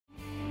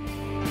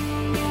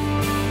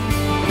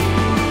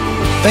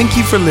Thank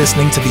you for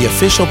listening to the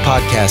official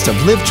podcast of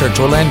Live Church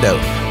Orlando,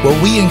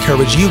 where we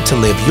encourage you to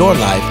live your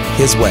life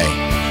His way.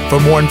 For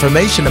more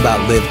information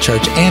about Live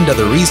Church and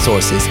other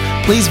resources,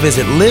 please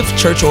visit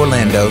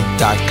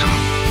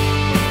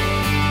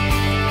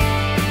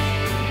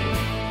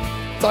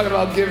livechurchorlando.com. Talking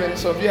about giving.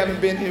 So if you haven't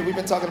been here, we've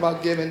been talking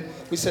about giving.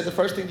 We said the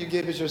first thing you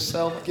give is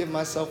yourself. Give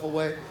myself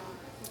away.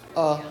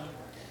 I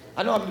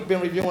know I've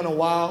been reviewing a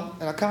while,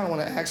 and I kind of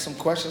want to ask some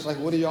questions, like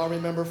what do y'all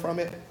remember from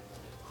it?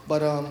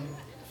 But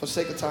for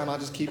sake of time, I'll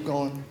just keep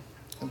going.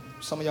 And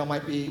some of y'all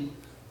might be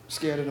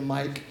scared of the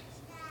mic,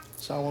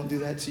 so I won't do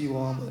that to you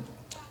all. But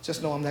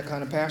just know I'm that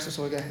kind of pastor,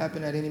 so it can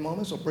happen at any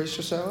moment. So brace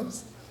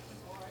yourselves.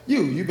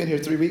 You've been here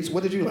 3 weeks.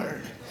 What did you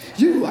learn?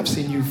 I've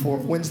seen you 4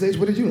 Wednesdays.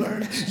 What did you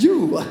learn?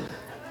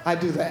 I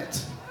do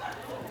that.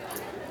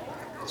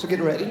 So get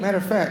ready. Matter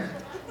of fact,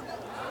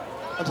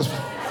 I just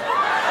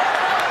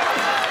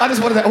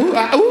wanted that. Ooh,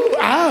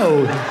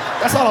 ow.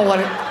 That's all I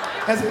wanted.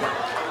 That's it.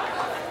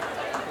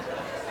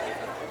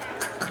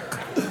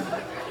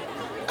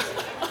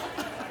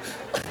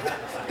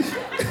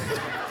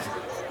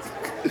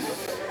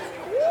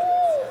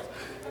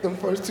 Them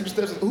first 2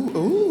 steps.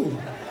 Ooh.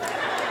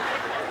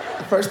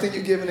 The first thing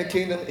you give in the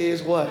kingdom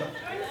is what?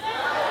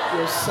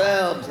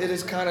 Yourselves. It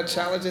is kind of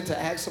challenging to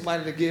ask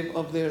somebody to give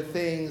of their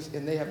things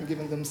and they haven't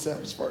given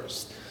themselves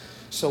first.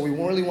 So I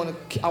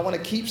want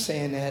to keep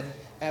saying that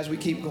as we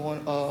keep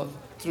going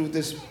through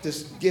this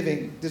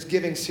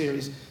giving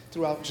series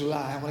throughout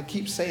July. I want to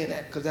keep saying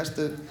that because that's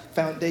the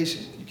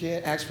foundation. You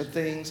can't ask for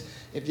things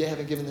if you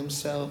haven't given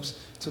themselves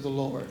to the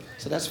Lord.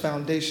 So that's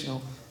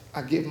foundational.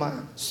 I give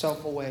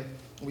myself away.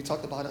 We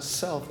talked about a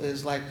self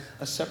is like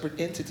a separate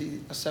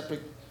entity, a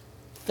separate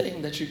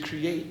thing that you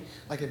create.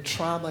 Like if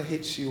trauma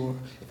hits you, or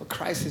if a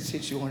crisis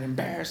hits you, or an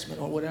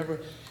embarrassment, or whatever,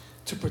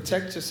 to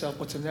protect yourself,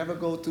 but to never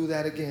go through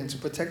that again. To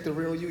protect the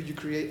real you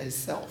create a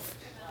self.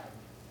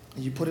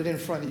 And you put it in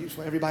front of you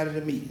for everybody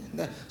to meet.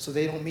 So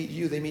they don't meet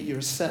you, they meet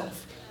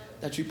yourself.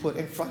 That you put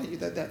in front of you,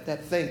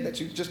 that thing that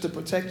you, just to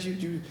protect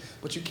you,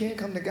 but you can't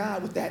come to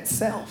God with that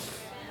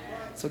self.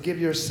 So give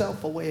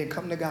yourself away and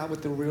come to God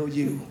with the real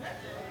you.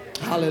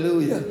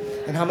 Hallelujah.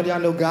 And how many of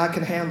y'all know God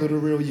can handle the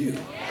real you?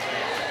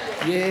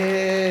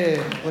 Yeah.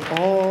 With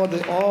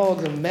all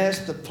the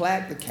mess, the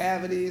plaque, the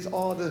cavities,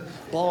 all the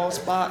bald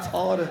spots,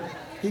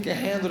 He can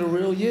handle the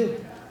real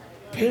you.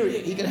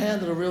 Period. He can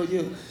handle the real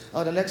you.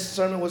 The next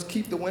sermon was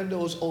keep the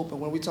windows open.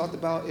 When we talked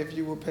about if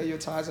you will pay your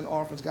tithes and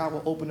offerings, God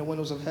will open the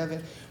windows of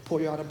heaven, pour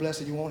you out a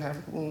blessing. You won't have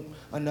room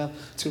enough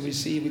to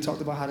receive. We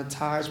talked about how the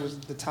tithes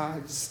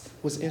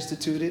was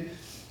instituted.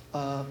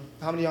 How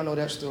many of y'all know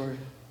that story?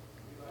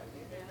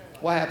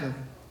 What happened?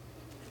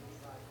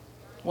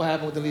 What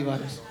happened with the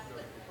Levites?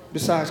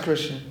 Besides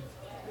Christian.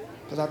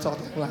 Because I talk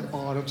to him like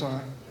all the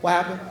time. What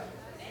happened?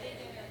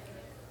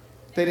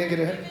 They didn't get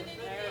it.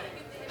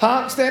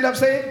 Huh? Stand up,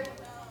 say it.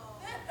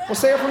 Well,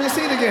 say it from your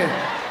seat again.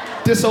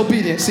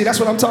 Disobedience. See, that's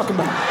what I'm talking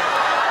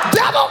about.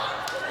 Devil!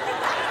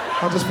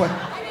 I'll just play.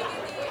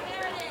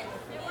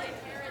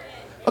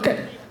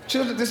 Okay.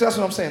 Children, that's what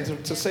I'm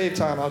saying. To save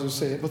time, I'll just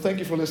say it. But thank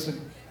you for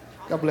listening.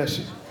 God bless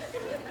you.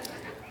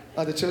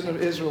 The children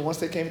of Israel, once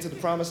they came into the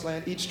promised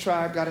land, each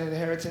tribe got an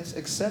inheritance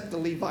except the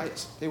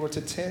Levites. They were to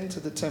tend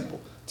to the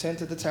temple, tend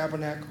to the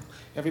tabernacle.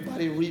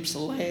 Everybody reaps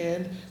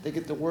land. They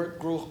get to work,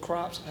 grow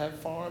crops, have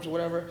farms,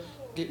 whatever.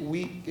 Get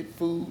wheat, get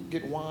food,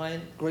 get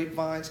wine,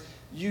 grapevines.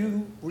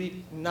 You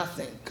reap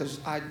nothing because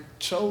I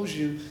chose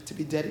you to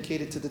be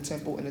dedicated to the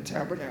temple and the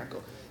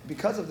tabernacle.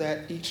 Because of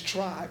that, each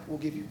tribe will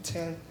give you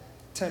 10%.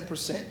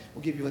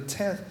 Will give you a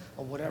tenth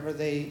of whatever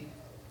they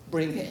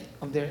bring in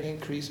of their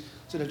increase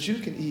so that you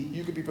can eat,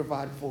 you can be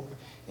provided for,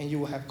 and you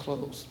will have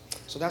clothes.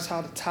 So that's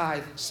how the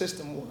tithe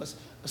system was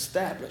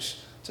established,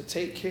 to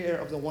take care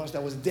of the ones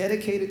that was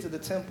dedicated to the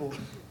temple.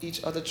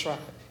 Each other tribe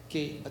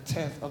gave a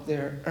tenth of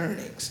their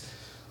earnings.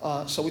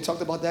 So we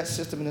talked about that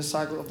system in the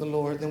cycle of the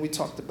Lord. Then we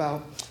talked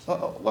about,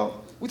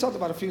 we talked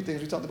about a few things.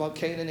 We talked about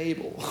Cain and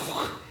Abel.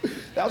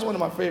 That was one of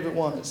my favorite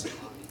ones.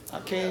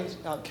 Cain's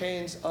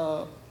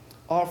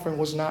offering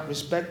was not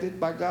respected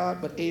by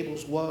God, but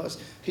Abel's was.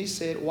 He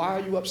said, why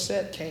are you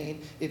upset,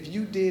 Cain? If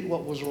you did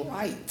what was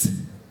right,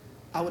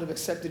 I would have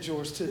accepted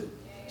yours too.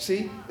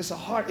 See, it's a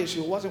heart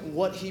issue. It wasn't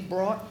what he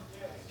brought.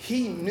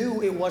 He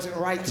knew it wasn't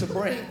right to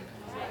bring.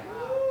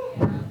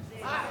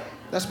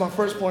 That's my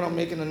first point I'm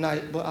making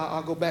tonight, but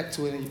I'll go back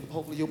to it and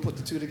hopefully you'll put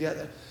the two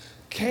together.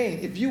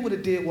 Cain, if you would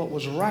have did what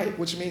was right,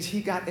 which means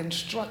he got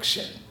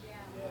instruction.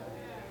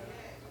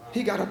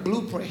 He got a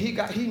blueprint.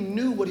 He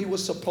knew what he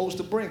was supposed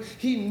to bring.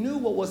 He knew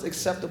what was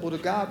acceptable to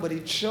God, but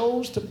he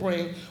chose to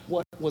bring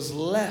what was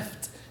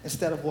left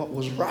instead of what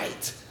was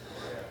right.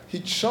 He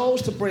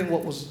chose to bring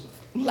what was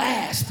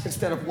last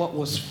instead of what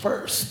was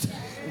first.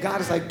 And God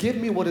is like, give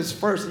me what is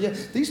first. Yeah,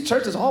 these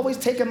churches always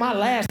taking my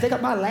last. Take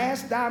up my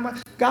last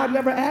dime. God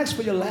never asks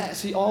for your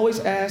last. He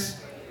always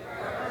asks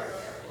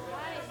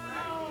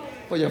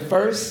for your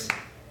first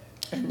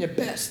and your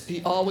best.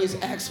 He always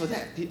asks for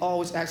that. He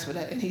always asks for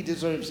that, and he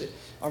deserves it.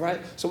 All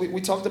right? So we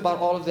talked about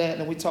all of that,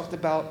 and we talked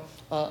about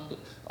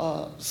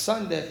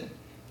Sunday.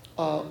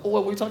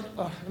 what we talking?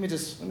 Let me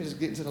just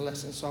get into the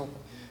lesson so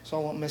I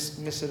won't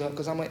miss it up,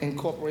 because I'm gonna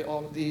incorporate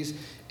all of these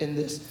in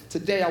this.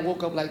 Today I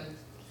woke up like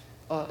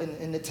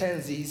in the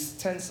 10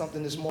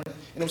 something this morning,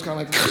 and it was kind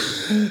of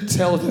like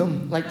tell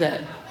them like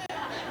that.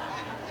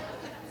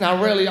 Now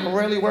I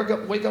rarely wake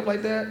up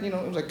like that. It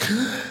was like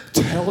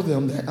tell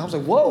them that. I was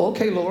like, whoa,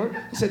 okay, Lord.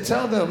 He said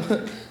tell them,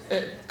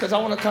 because I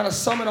want to kind of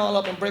sum it all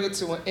up and bring it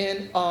to an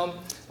end.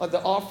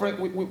 The offering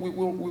we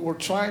were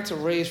trying to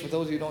raise, for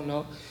those of you who don't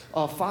know,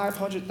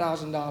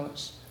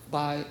 $500,000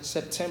 by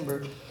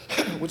September,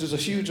 which is a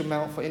huge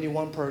amount for any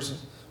one person,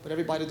 but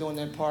everybody doing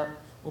their part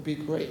will be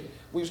great.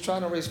 We was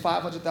trying to raise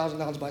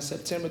 $500,000 by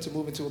September to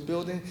move into a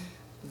building.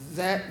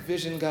 That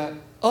vision got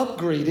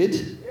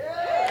upgraded.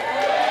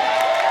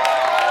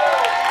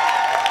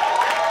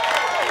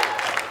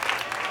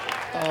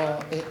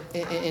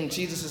 In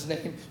Jesus'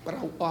 name. But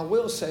I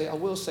will say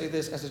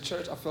this, as a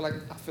church, I feel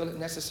it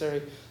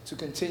necessary to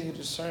continue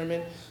the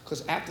sermon,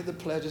 because after the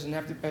pledges and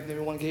after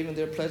everyone gave them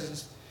their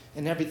pledges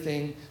and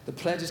everything, the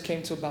pledges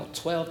came to about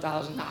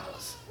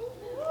 $12,000.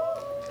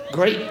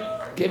 Great.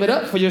 Give it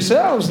up for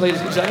yourselves, ladies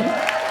and gentlemen.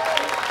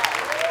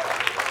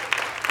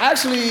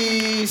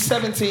 Actually,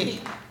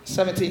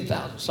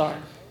 17,000, sorry.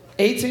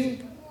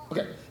 18?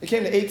 Okay, it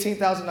came to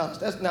 $18,000.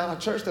 That's now a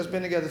church that's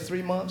been together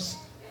 3 months.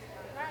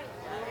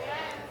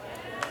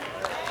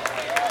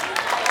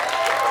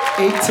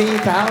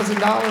 $18,000.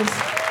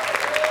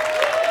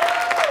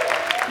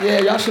 Yeah,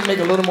 y'all should make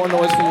a little more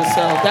noise for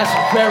yourself. That's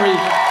very,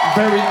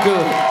 very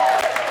good.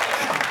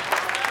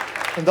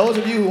 And those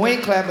of you who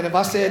ain't clapping, if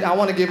I said I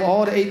want to give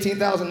all the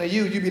 $18,000 to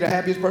you, you'd be the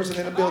happiest person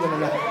in the building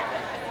tonight.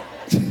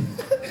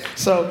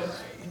 So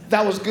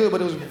that was good,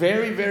 but it was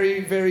very,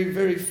 very, very,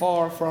 very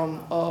far from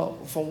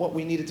what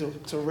we needed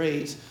to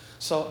raise.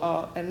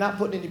 So, and not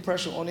putting any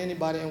pressure on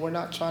anybody, and we're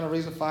not trying to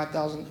raise the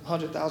 5,000,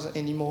 100,000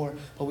 anymore,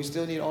 but we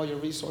still need all your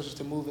resources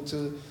to move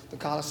into the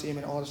Coliseum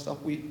and all the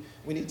stuff we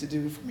need to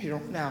do from here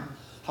on out.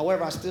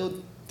 However, I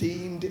still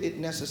deemed it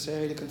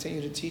necessary to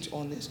continue to teach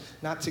on this,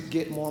 not to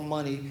get more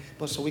money,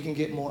 but so we can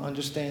get more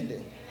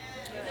understanding.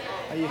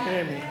 Are you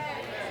hearing me?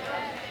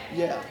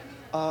 Yeah.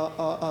 I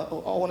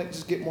want to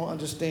just get more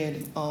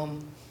understanding.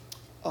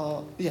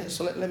 Yeah,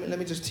 so let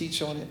me just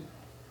teach on it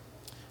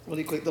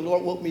really quick. The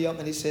Lord woke me up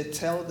and he said,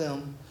 tell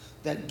them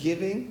that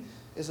giving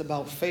is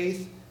about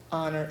faith,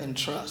 honor, and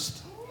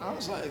trust. I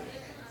was like,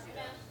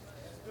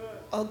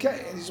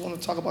 okay. And I just want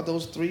to talk about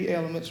those 3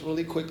 elements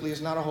really quickly. It's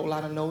not a whole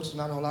lot of notes,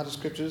 not a whole lot of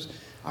scriptures.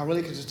 I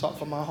really could just talk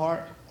from my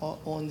heart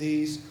on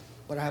these,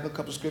 but I have a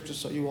couple scriptures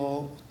so you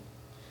all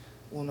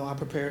will know I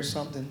prepared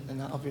something,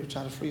 and I'm up here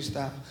trying to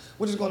freestyle,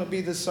 which is going to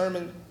be the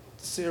sermon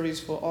series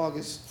for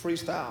August,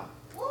 freestyle.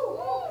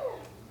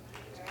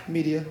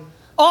 Media.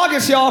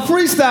 August, y'all,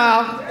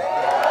 freestyle.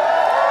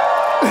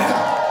 All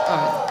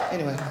right,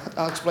 anyway,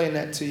 I'll explain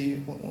that to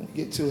you when we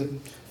get to it.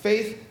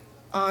 Faith,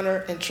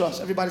 honor, and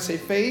trust. Everybody say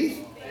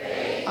faith,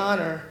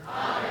 honor,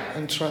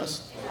 and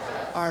trust.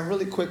 All right,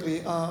 really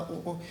quickly,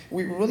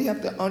 we really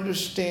have to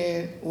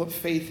understand what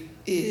faith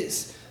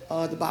is.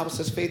 The Bible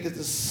says faith is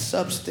the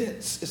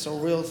substance. It's a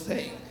real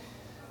thing.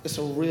 It's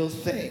a real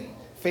thing.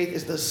 Faith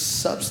is the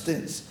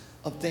substance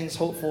of things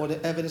hoped for,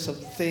 the evidence of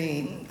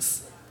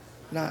things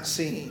not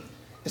seen.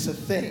 It's a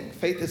thing.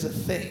 Faith is a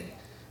thing.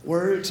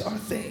 Words are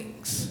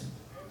things.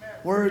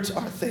 Words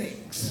are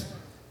things.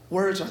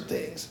 Words are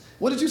things.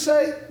 What did you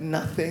say?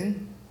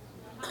 Nothing.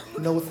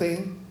 No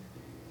thing.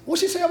 What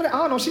did she say over there? I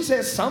don't know. She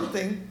said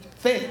something.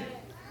 Thing.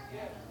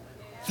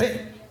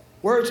 Thing.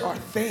 Words are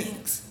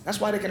things. That's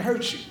why they can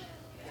hurt you.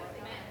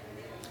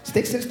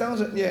 Sticks and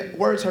stones, yeah,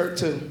 words hurt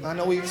too. I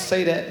know we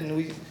say that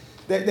and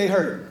they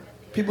hurt.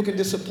 People can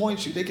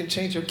disappoint you. They can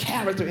change your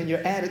character and your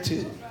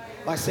attitude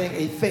by saying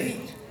a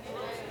thing.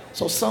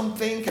 So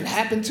something can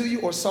happen to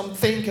you or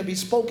something can be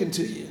spoken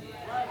to you.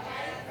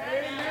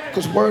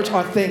 Because words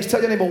are things. Tell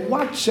your neighbor,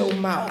 watch your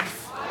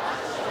mouth.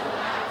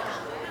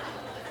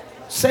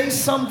 Say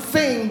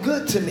something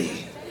good to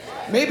me.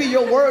 Maybe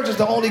your words is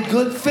the only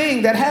good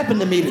thing that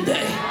happened to me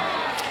today.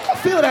 I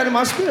feel that in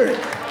my spirit.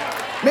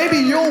 Maybe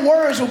your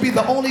words will be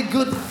the only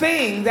good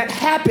thing that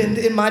happened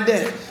in my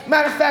day.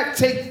 Matter of fact,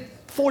 take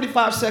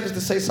 45 seconds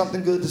to say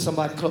something good to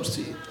somebody close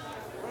to you.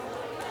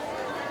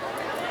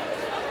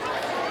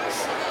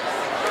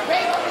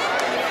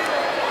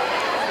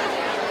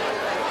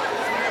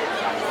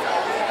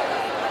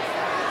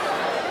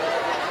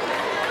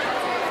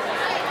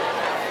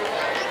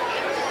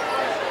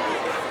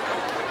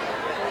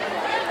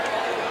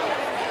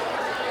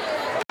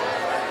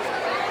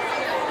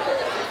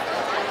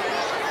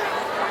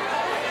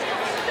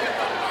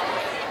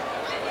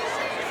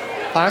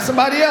 Find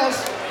somebody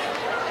else.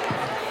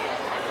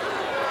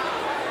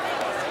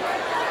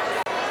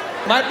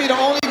 Might be the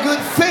only good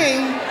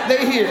thing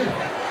they hear.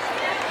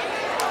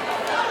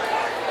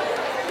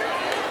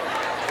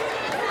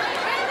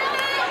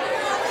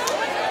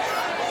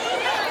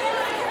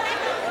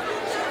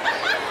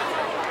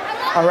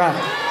 All right.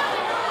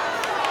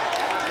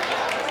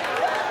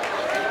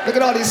 Look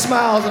at all these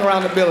smiles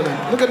around the building.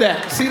 Look at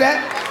that. See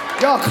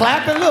that? Y'all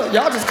clapping? Look,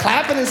 y'all just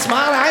clapping and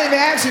smiling. I ain't even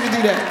asked you to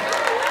do that.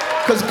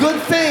 Because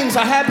good things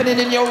are happening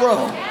in your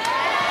row.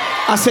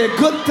 I said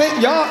good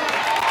things, y'all.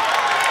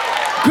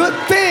 Good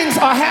things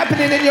are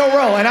happening in your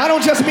row. And I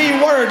don't just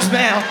mean words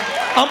now.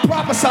 I'm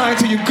prophesying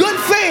to you. Good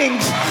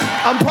things,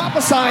 I'm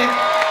prophesying.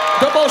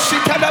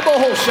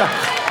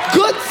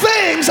 Good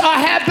things are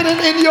happening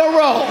in your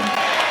row.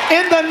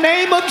 In the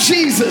name of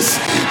Jesus.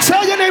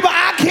 Tell your neighbor,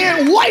 I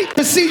can't wait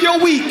to see your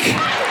week.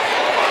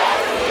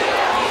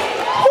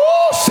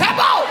 Woo,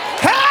 Shabo.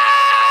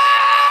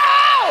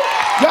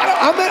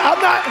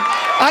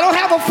 I don't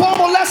have a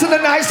formal lesson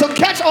tonight, so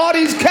catch all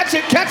these, catch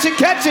it.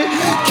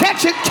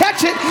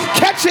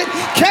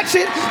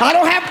 I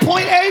don't have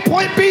point A,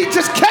 point B,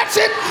 just catch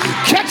it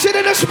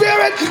in the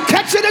spirit,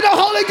 catch it in the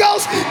Holy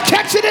Ghost,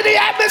 catch it in the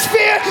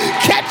atmosphere,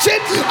 catch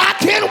it. I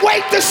can't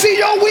wait to see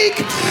your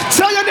week.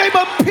 Tell your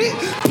neighbor,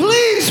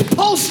 please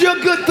post your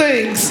good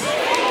things.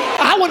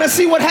 I want to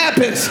see what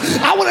happens.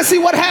 I want to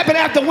see what happened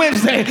after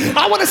Wednesday.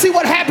 I want to see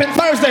what happened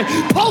Thursday.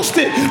 Post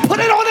it.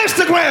 Put it on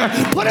Instagram.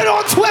 Put it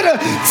on Twitter.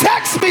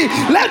 Text me.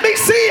 Let me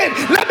see it.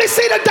 Let me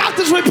see the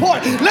doctor's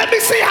report. Let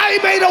me see how he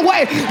made a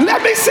way.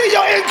 Let me see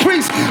your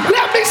increase.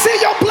 Let me see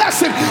your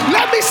blessing.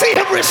 Let me see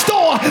him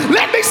restore.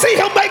 Let me see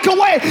him make a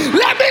way.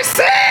 Let me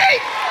see.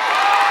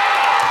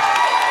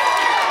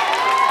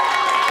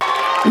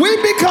 We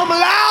become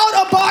loud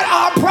about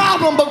our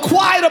problem, but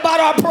quiet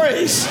about our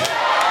praise.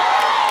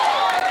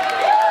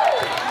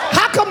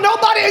 How come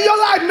nobody in your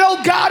life know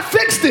God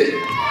fixed it?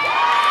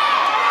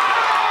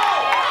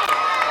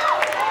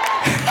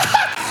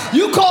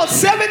 You called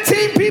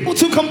 17 people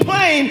to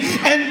complain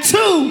and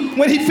 2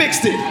 when he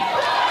fixed it.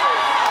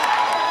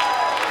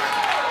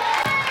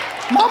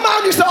 My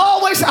mom used to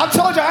always say, I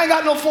told you I ain't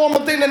got no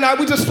formal thing tonight,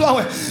 we just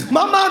flowing.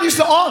 My mom used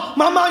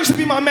to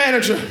be my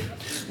manager.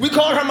 We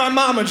called her my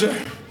momager,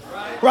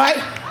 right?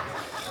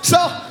 So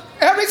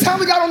every time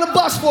we got on the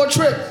bus for a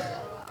trip,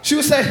 she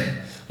would say,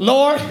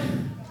 Lord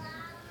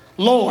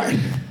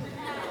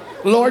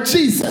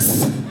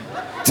Jesus,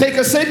 take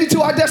us safely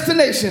to our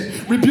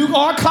destination. Rebuke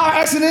all car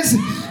accidents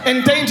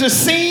and dangers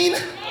seen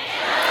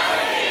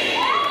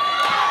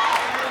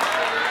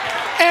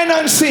and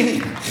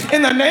unseen.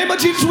 In the name of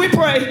Jesus we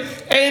pray,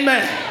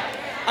 amen.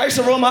 I used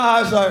to roll my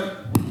eyes like,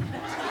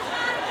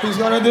 he's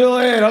gonna do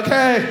it,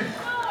 okay.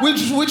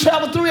 We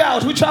travel 3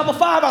 hours, we travel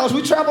 5 hours,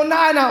 we travel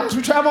 9 hours,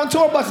 we travel on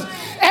tour buses.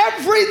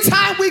 Every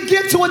time we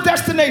get to a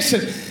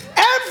destination,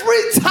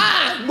 every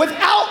time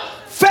without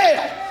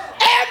fail,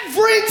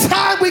 every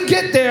time we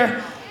get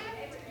there,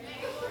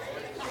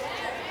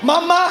 my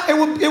mom,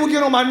 it would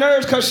get on my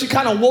nerves because she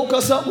kind of woke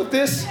us up with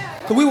this.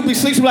 Because we would be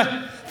sleeping like,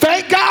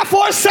 thank God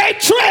for a safe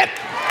trip.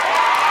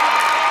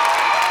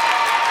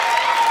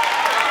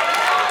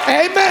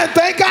 Amen.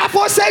 Thank God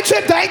for a safe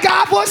trip. Thank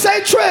God for a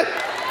safe trip.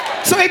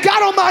 So it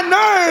got on my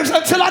nerves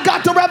until I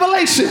got the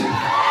revelation.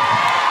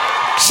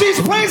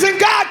 She's praising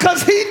God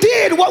because he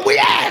did what we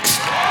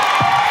asked.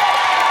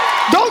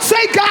 Don't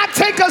say God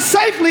take us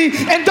safely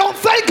and don't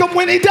thank him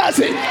when he does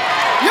it.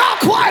 Y'all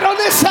quiet on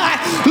this side.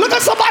 Look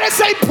at somebody and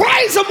say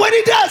praise him when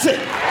he does it.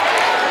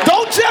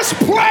 Don't just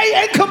pray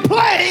and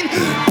complain.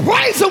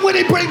 Praise him when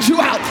he brings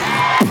you out.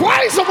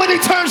 Praise him when he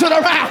turns it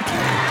around.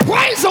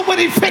 Praise him when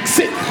he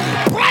fixes it.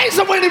 Praise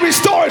him when he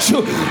restores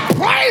you.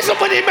 Praise him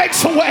when he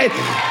makes a way.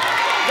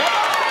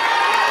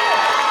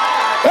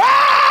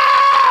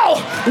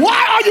 Oh,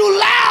 why are you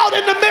loud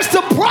in the midst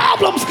of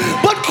problems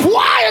but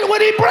quiet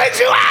when he brings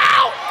you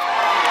out?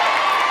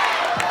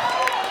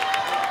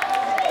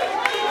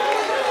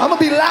 I'm going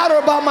to be louder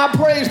about my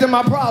praise than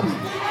my problem.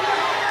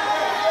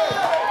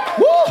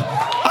 Woo!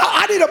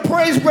 I need a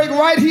praise break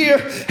right here.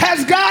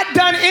 Has God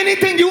done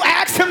anything you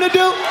asked him to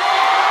do?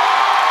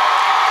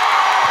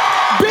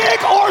 Big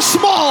or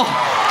small?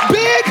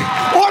 Big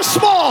or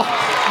small?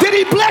 Did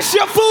he bless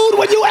your food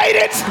when you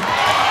ate it?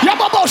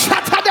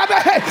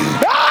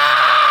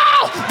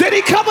 Oh! Did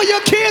he cover your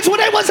kids when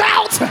they was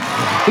out?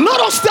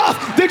 Little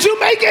stuff. Did you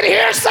make it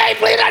here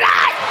safely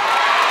tonight?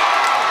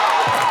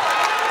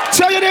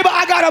 Tell your neighbor,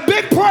 I got a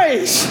big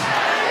praise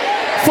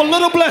for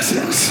little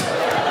blessings.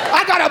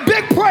 I got a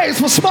big praise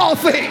for small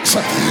things.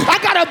 I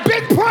got a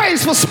big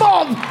praise for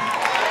small.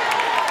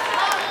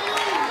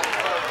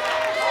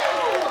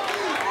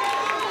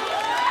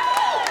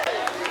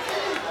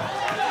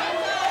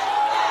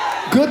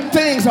 Good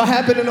things are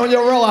happening on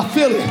your row. I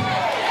feel it.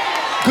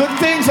 Good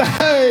things are,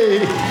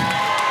 hey.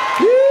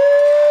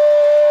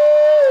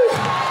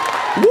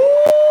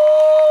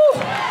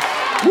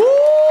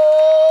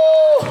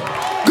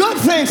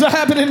 Things are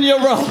happening in your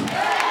row.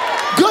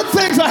 Good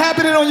things are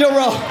happening on your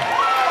row.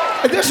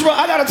 And this row,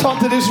 I gotta talk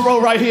to this row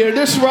right here.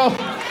 This row,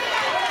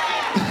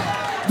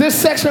 this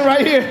section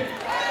right here.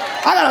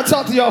 I gotta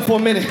talk to y'all for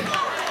a minute.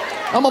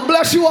 I'm gonna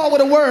bless you all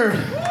with a word.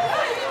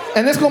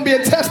 And it's gonna be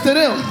a test to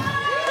them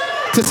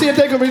to see if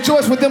they can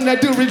rejoice with them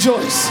that do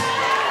rejoice.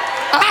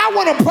 I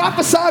wanna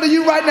prophesy to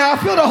you right now. I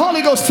feel the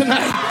Holy Ghost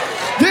tonight.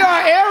 There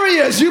are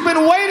areas you've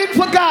been waiting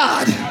for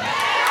God.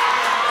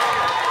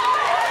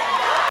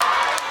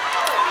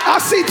 I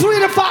see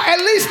at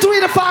least 3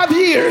 to 5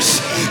 years.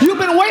 You've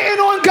been waiting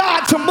on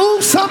God to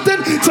move something,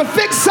 to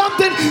fix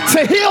something,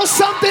 to heal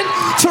something,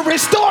 to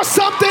restore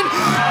something.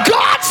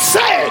 God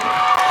said,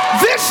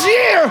 this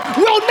year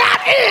will not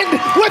end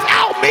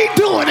without me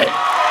doing it.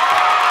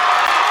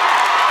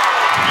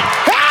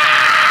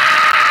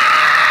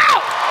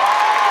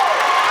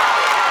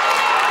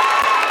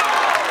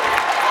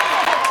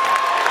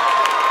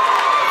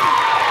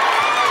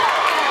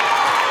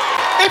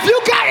 If you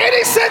got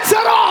any sense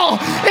at all,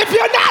 if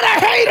you're not a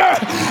hater,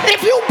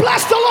 if you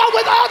bless the Lord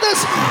with others,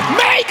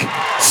 make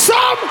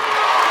some.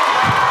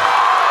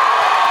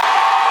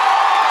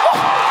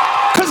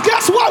 Because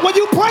guess what? When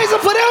you praise him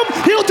for them,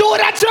 he'll do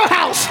it at your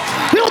house.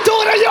 He'll do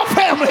it in your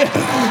family.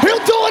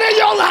 He'll do it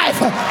in your life.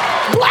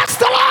 Bless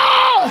the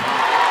Lord.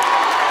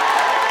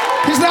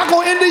 He's not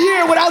going to end the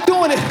year without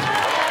doing it.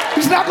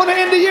 He's not going to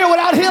end the year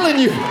without healing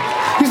you.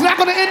 He's not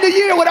going to end the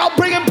year without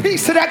bringing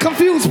peace to that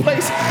confused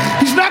place.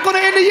 He's not going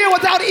to end the year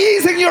without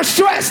easing your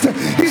stress.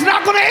 He's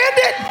not going to end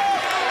it.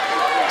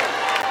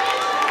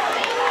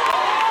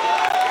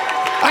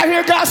 I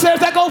hear God says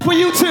that goes for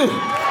you too.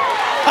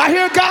 I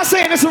hear God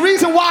saying it's the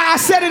reason why I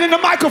said it in the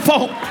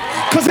microphone,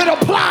 because it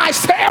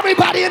applies to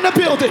everybody in the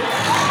building.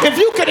 If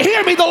you could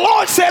hear me, the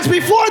Lord says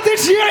before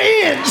this year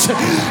ends,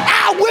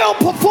 I will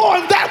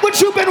perform that which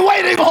you've been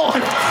waiting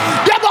on.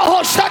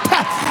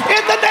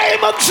 In the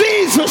name of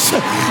Jesus,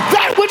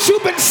 that which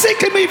you've been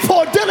seeking me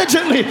for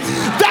diligently,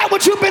 that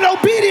which you've been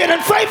obedient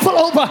and faithful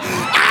over,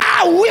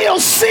 I will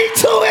see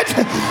to it.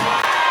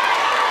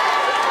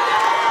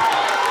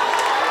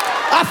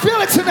 I feel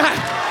it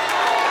tonight.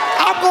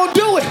 I'm going to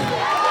do it.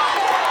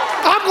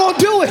 I'm going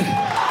to do it.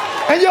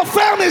 And your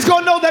family is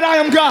going to know that I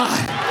am God.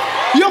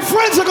 Your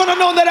friends are going to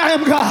know that I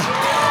am God.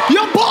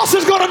 Your boss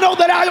is going to know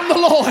that I am the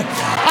Lord.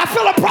 I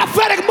feel a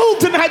prophetic move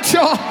tonight,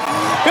 y'all.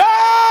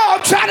 Oh,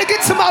 I'm trying to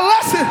get to my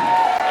lesson.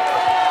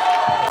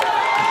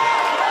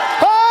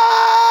 Oh!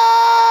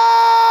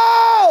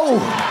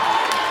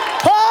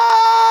 Oh!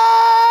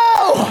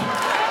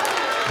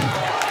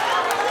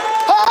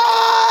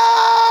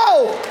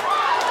 Oh!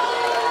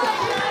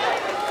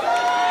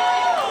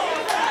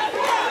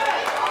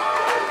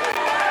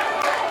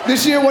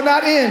 This year will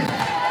not end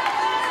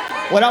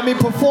without me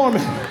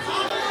performing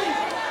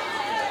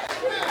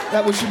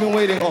that which you've been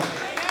waiting on.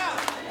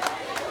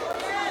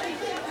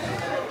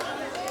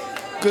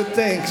 Good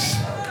things.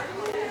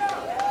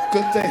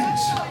 Good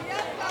things.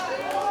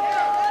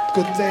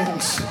 Good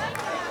things.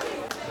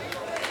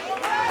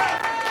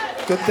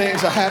 Good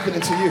things are happening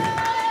to you.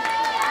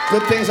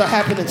 Good things are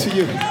happening to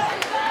you.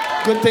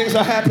 Good things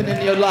are happening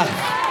in your life.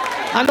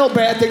 I know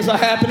bad things are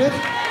happening,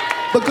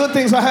 but good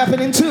things are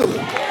happening too.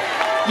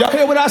 Y'all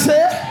hear what I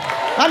said?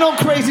 I know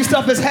crazy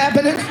stuff is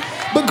happening,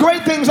 but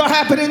great things are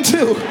happening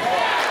too.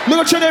 Look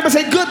at your neighbor and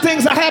say, good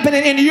things are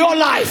happening in your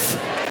life.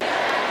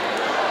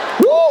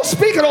 Woo,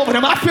 speak it over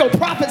them. I feel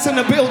prophets in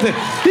the building.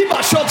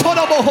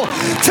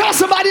 Tell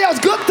somebody else,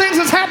 good things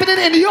is happening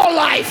in your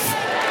life.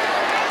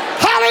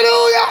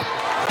 Hallelujah.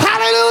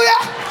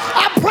 Hallelujah.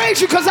 I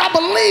praise you because I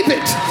believe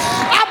it.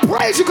 I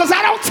praise you because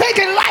I don't take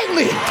it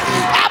lightly.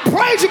 I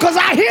praise you because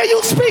I hear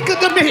you speaking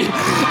to me.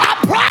 I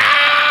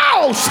praise.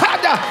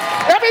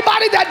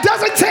 Everybody that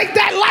doesn't take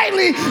that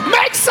lightly,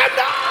 make some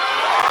noise.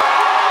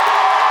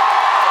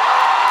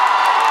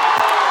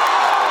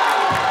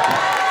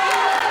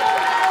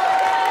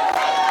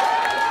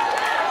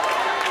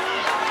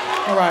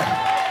 All right.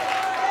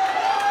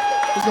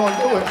 He's going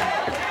to do it.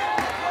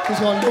 He's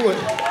going to do it.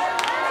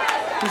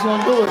 He's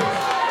going to do it.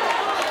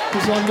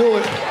 He's going to do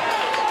it.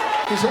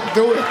 He's going to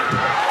do it.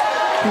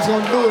 He's going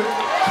to do it.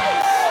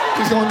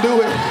 He's going to do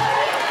it.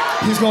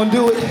 He's going to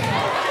do it.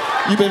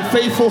 You've been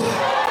faithful.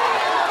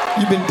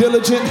 You've been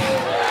diligent.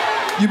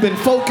 You've been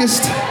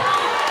focused.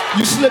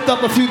 You slipped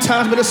up a few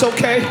times, but it's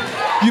okay.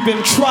 You've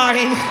been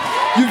trying.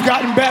 You've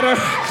gotten better.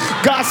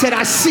 God said,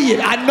 I see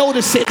it. I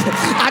notice it.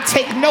 I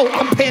take note.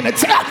 I'm paying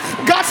attention.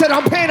 God said,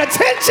 I'm paying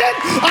attention.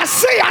 I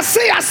see, I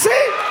see, I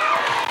see.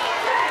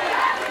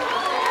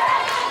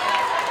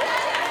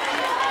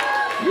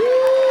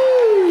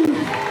 Woo.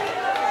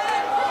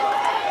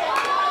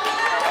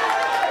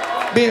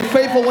 Being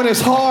faithful when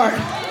it's hard.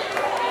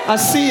 I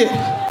see it.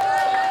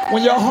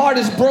 When your heart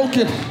is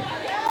broken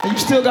and you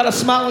still got a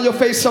smile on your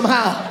face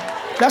somehow.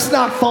 That's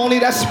not phony.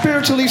 That's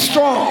spiritually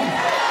strong.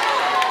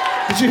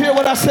 Did you hear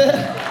what I said?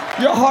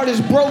 Your heart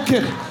is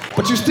broken,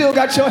 but you still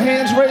got your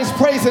hands raised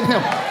praising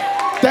him.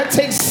 That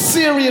takes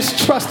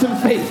serious trust and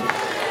faith.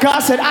 God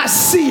said, I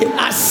see it,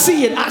 I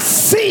see it, I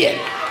see it.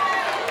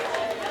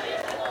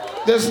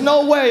 There's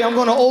no way I'm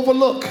going to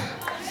overlook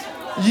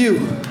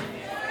you.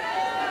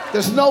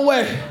 There's no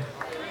way.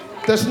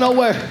 There's no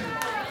way.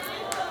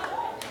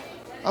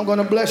 I'm going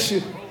to bless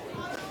you.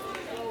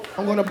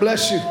 I'm going to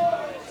bless you.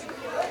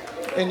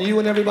 And you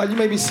and everybody, you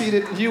may be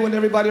seated, you and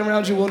everybody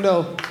around you will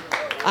know,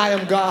 I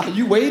am God.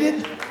 You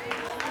waited.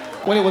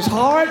 When it was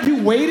hard,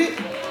 you waited.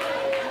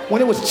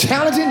 When it was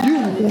challenging,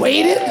 you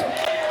waited.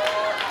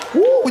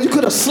 Woo, when you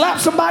could have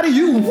slapped somebody,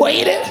 you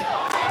waited.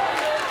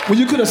 When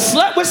you could have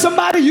slept with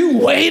somebody, you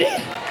waited.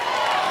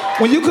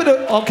 When you could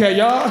have, okay,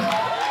 y'all.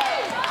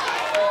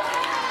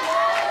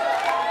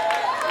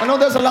 I know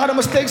there's a lot of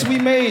mistakes we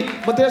made,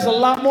 but there's a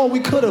lot more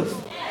we could have.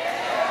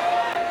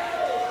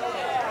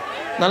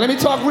 Now let me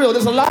talk real.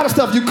 There's a lot of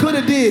stuff you could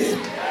have did.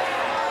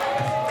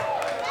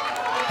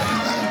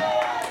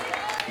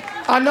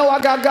 I know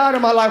I got God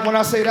in my life when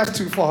I say that's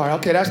too far.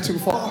 Okay, that's too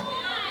far.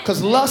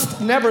 Because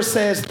lust never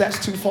says that's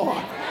too far.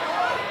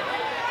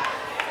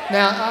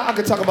 Now, I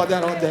could talk about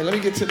that all day. Let me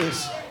get to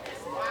this.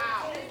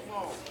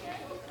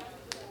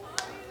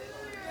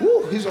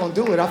 Woo, he's going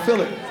to do it. I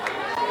feel it.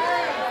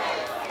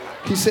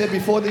 He said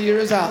before the year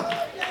is out.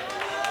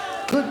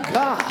 Good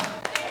God.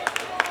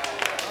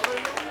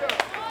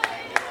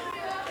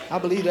 I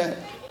believe that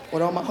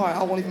with all my heart.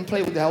 I won't even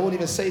play with that. I won't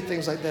even say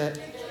things like that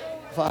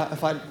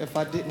if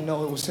I didn't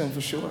know it was him for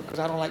sure, because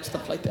I don't like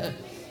stuff like that.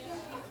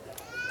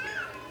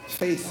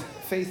 Faith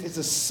is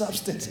a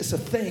substance. It's a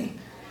thing.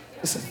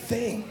 It's a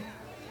thing.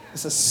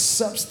 It's a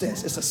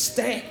substance. It's a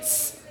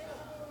stance.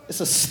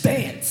 It's a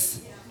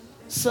stance.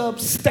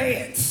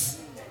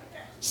 Substance.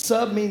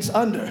 Sub means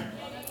under.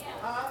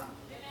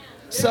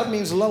 Sub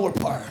means lower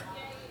part.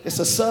 It's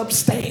a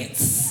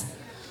substance.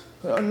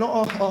 In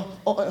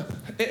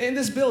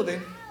this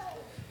building,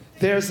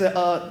 there's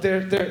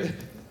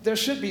there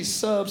should be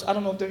subs. I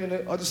don't know if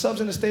they're are the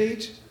subs in the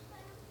stage?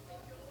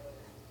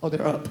 Oh,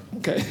 they're up.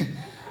 Okay.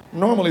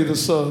 Normally the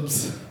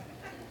subs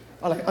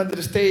are like under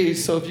the stage.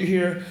 So if you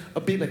hear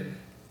a beat like,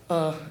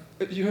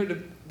 if you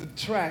heard the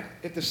track,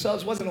 if the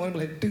subs wasn't on, it'd be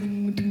like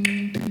doom doom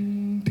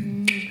doom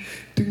doom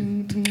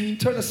doom doom.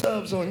 Turn the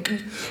subs on.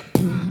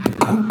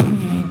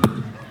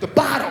 The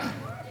bottom.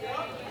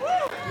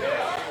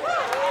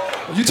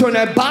 You turn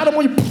that bottom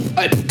on,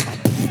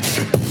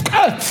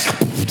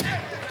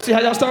 see how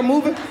y'all start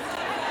moving?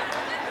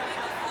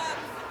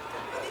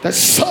 That's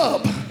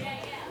sub.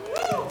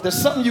 There's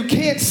something you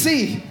can't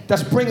see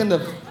that's bringing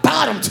the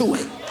bottom to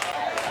it,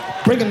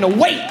 bringing the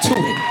weight to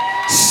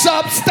it.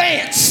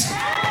 Substance.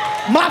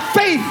 My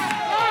faith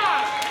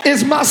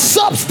is my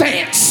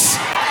substance.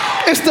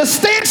 It's the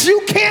stance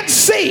you can't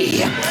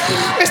see.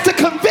 It's the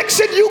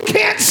conviction you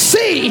can't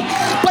see,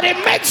 but it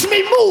makes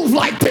me move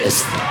like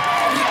this.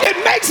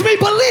 It makes me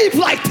believe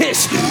like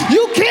this.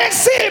 You can't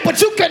see it,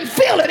 but you can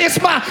feel it. It's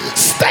my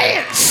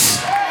stance.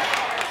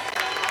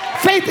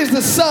 Faith is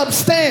the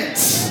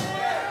substance.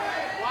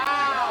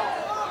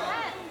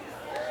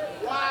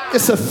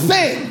 It's a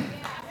thing.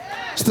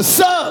 It's the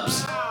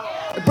subs.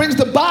 It brings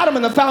the bottom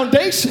and the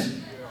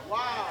foundation.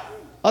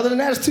 Other than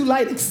that, it's too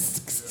light.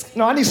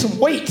 No, I need some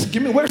weight.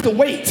 Give me, where's the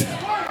weight?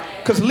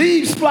 Because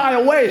leaves fly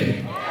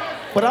away,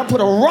 but I'll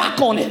put a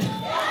rock on it.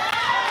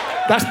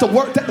 That's the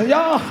work that,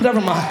 y'all,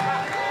 never mind.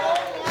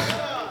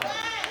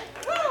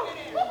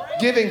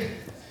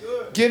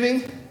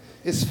 Giving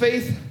is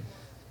faith,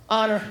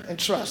 honor, and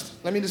trust.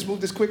 Let me just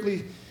move this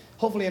quickly,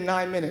 hopefully in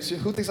 9 minutes.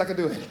 Who thinks I can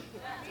do it?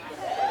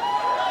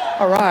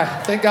 All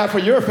right, thank God for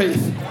your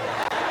faith.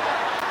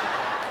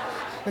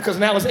 Because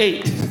now it's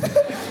 8.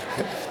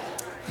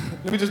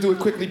 Let me just do it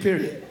quickly,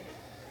 period.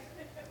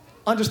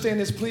 Understand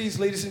this, please,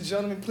 ladies and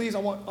gentlemen. Please, I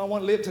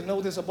want Liv to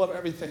know this above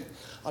everything.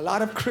 A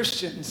lot of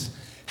Christians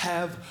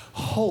have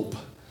hope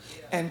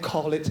and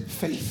call it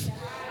faith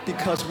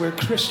because we're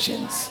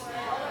Christians.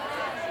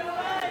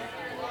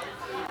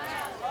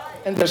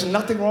 And there's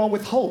nothing wrong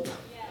with hope.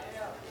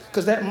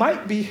 Because that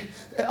might be,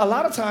 a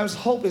lot of times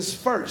hope is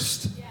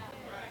first.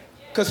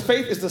 Because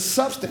faith is the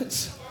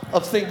substance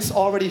of things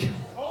already.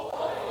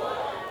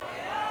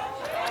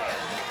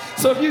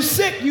 So if you're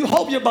sick, you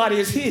hope your body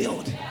is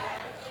healed.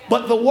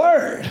 But the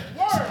word,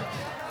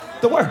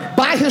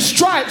 by his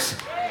stripes.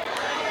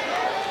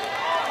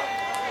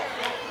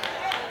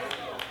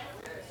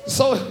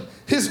 So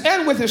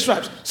and with his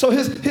stripes. So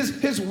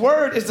his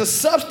word is the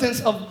substance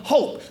of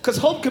hope. Because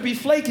hope could be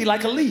flaky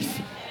like a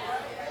leaf.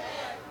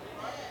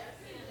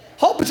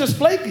 Hope is just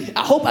flaky.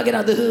 I hope I get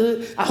out the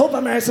hood. I hope I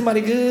marry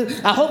somebody good.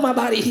 I hope my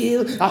body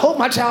healed. I hope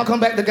my child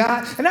come back to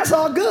God. And that's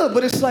all good,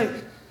 but it's like,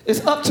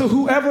 it's up to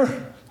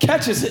whoever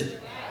catches it.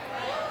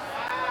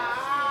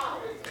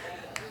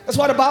 That's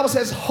why the Bible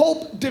says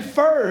hope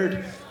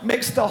deferred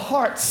makes the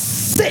heart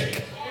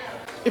sick.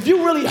 If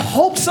you really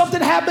hope something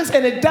happens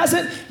and it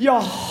doesn't,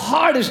 your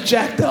heart is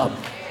jacked up.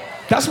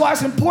 That's why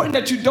it's important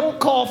that you don't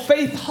call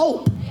faith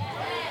hope.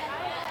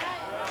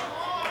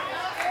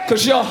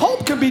 Because your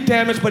hope can be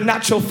damaged, but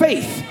not your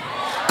faith.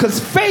 Because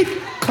faith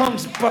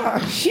comes by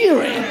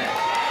hearing.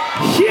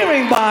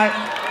 Hearing by...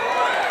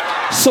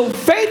 So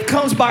faith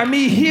comes by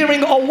me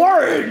hearing a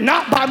word,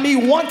 not by me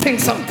wanting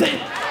something.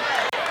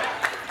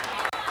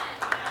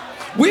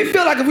 We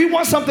feel like if we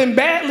want something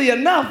badly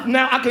enough,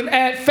 now I can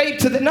add faith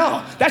to the...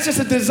 No, that's just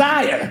a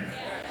desire.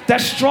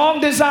 That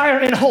strong desire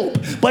and hope.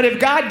 But if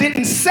God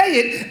didn't say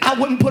it, I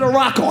wouldn't put a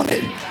rock on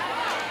it.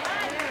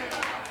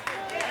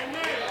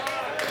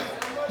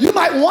 You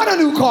might want a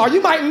new car,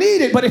 you might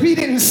need it, but if he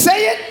didn't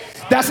say it,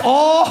 that's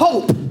all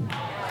hope.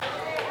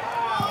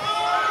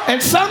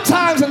 And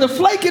sometimes in the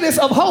flakiness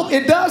of hope,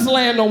 it does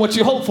land on what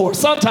you hope for,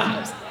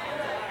 sometimes.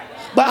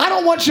 But I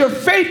don't want your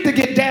faith to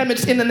get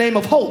damaged in the name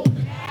of hope.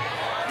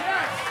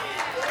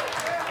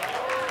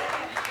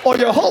 Or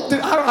your hope,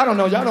 I don't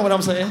know, y'all know what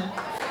I'm saying.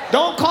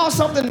 Don't call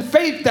something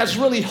faith that's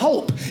really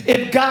hope.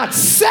 If God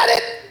said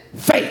it,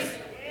 faith.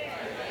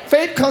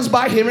 Faith comes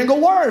by hearing a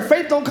word.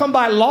 Faith don't come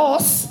by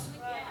loss.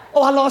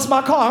 Oh, I lost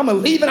my car. I'm going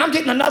to leave it. I'm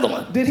getting another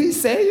one. Did he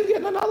say you're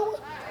getting another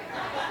one?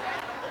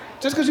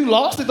 Just because you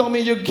lost it don't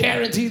mean you're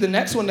guaranteed the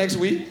next one next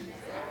week.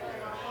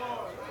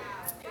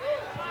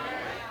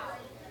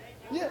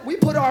 Yeah, we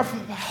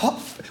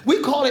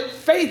call it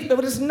faith,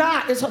 but it's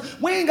not.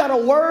 We ain't got a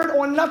word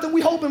or nothing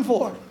we hoping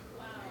for.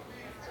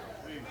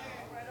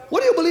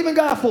 What do you believe in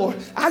God for?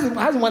 I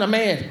just want a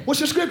man. What's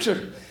your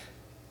scripture?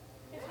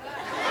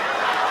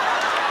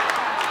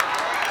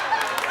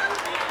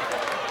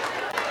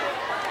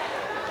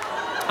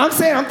 I'm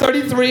saying I'm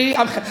 33.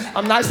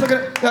 I'm nice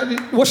looking.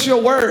 What's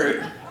your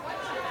word?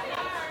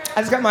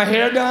 I just got my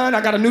hair done.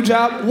 I got a new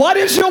job. What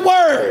is your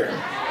word?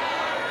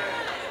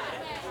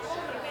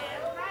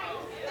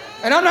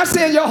 And I'm not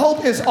saying your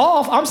hope is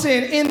off. I'm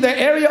saying in the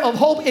area of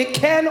hope, it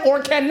can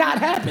or cannot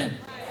happen.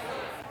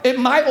 It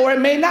might or it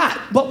may not.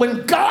 But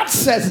when God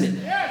says it,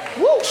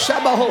 woo,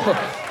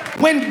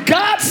 shabaho. When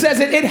God says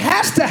it, it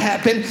has to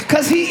happen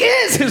because he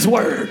is his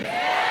word.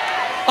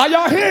 Are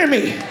y'all hearing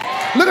me?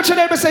 Look at your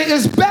neighbor and say,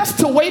 it's best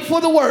to wait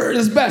for the word.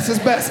 It's best, it's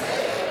best.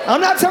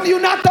 I'm not telling you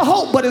not to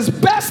hope, but it's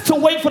best to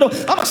wait for the,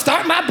 I'm going to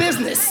start my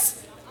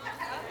business.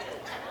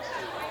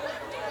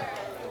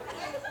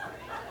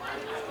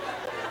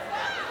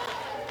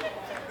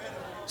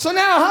 So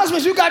now,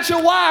 husbands, you got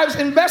your wives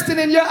investing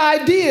in your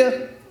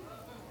idea.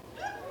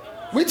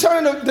 We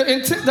turn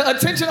the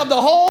attention of the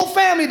whole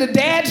family to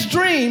dad's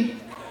dream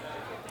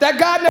that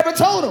God never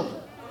told him.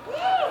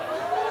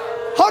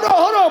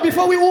 Hold on,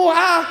 before we move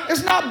on,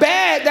 it's not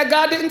bad that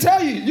God didn't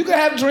tell you. You can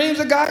have dreams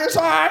that God, it's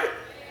all right.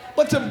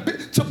 But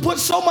to put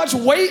so much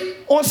weight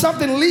on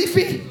something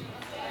leafy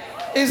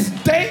is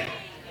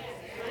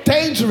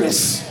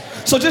dangerous.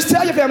 So just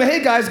tell your family,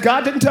 hey guys,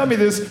 God didn't tell me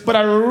this, but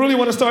I really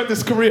want to start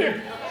this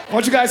career. I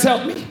want you guys to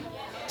help me.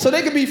 So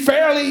they can be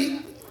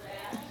fairly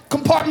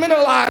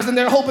compartmentalized in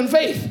their hope and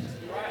faith.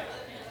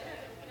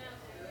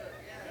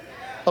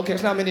 Okay,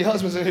 there's not many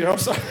husbands in here, I'm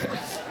sorry.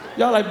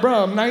 Y'all like,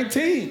 bro, I'm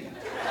 19.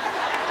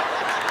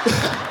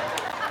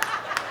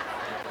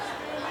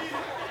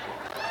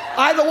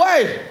 Either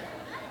way,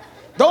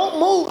 don't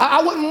move.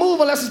 I wouldn't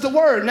move unless it's the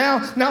word.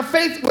 Now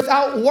faith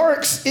without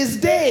works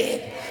is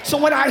dead. So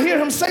when I hear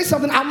him say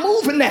something, I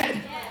move in that.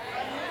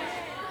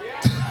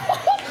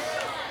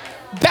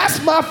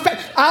 That's my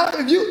faith.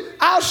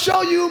 I'll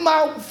show you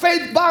my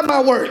faith by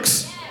my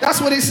works.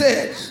 That's what he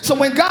said. So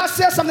when God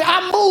says something,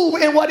 I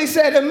move in what he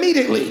said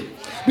immediately.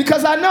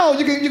 Because I know,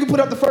 you can put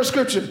up the first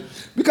scripture.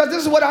 Because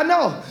this is what I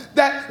know.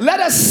 That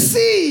let us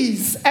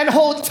seize and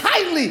hold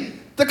tightly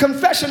the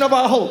confession of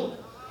our hope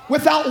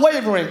without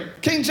wavering.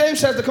 King James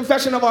says the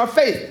confession of our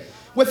faith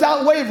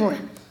without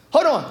wavering.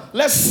 Hold on.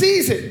 Let's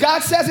seize it.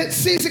 God says it,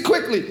 seize it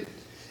quickly.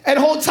 And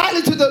hold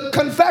tightly to the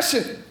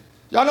confession.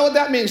 Y'all know what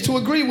that means, to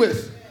agree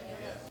with.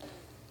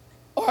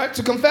 All right,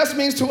 to confess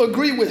means to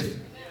agree with,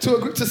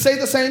 to say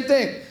the same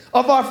thing.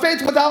 Of our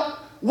faith without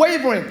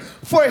wavering.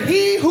 For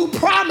he who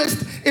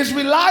promised is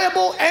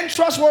reliable and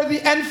trustworthy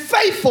and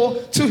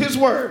faithful to his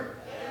word.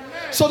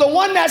 So the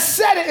one that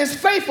said it is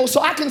faithful,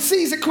 so I can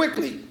seize it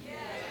quickly.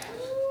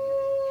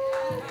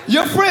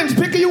 Your friends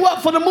picking you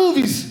up for the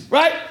movies,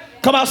 right?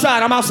 Come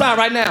outside, I'm outside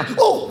right now.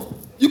 Oh,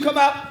 you come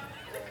out.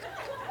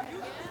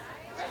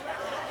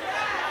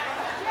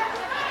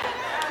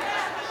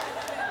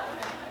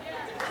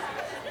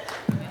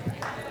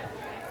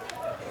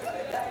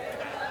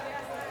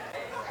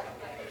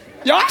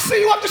 Yo, I see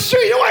you up the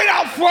street, you ain't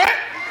out front.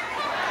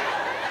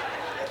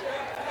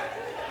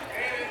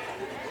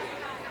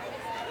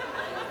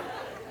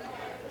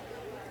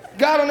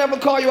 God will never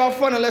call you out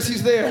front unless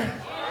he's there.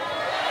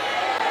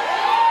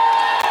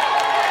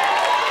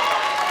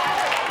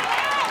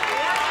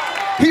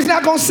 He's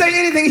not going to say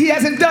anything he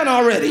hasn't done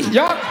already.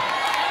 Y'all,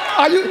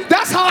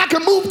 that's how I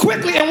can move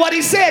quickly in what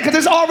he said, because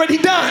it's already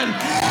done.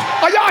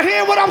 Are y'all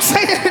hearing what I'm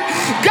saying?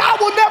 God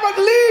will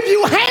never leave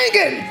you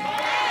hanging.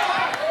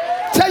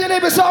 Tell your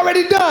neighbor it's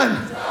already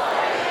done.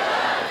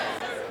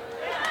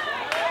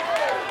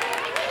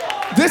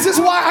 This is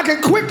why I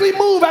can quickly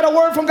move at a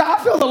word from God.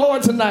 I feel the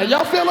Lord tonight.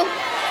 Y'all feel him?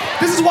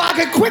 This is why I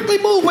can quickly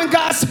move when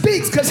God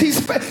speaks, because he's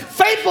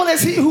faithful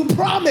as he who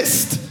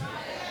promised.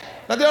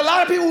 Now, there are a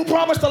lot of people who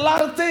promised a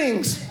lot of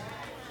things.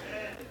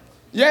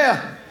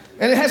 Yeah,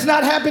 and it has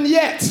not happened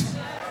yet.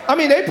 I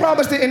mean, they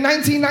promised it in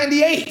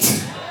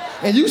 1998,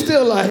 and you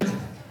still like,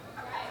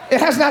 it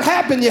has not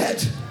happened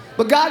yet.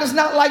 But God is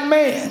not like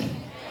man,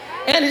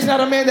 and he's not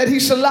a man that he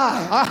should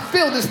lie. I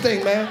feel this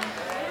thing, man.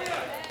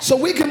 So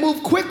we can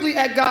move quickly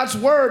at God's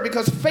word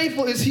because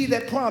faithful is he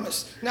that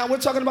promised. Now, we're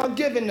talking about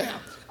giving now.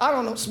 I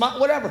don't know,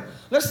 whatever.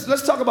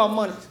 Let's talk about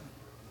money,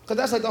 because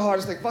that's like the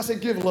hardest thing. If I say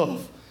give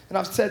love, and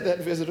I've said that,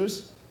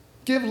 visitors,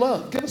 give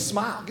love, give a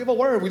smile, give a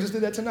word. We just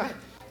did that tonight.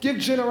 Give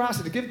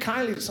generosity, give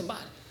kindly to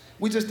somebody.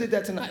 We just did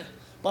that tonight.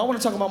 But I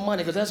want to talk about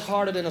money because that's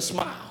harder than a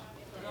smile.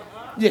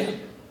 Yeah.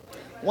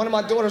 One of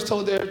my daughters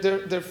told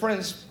their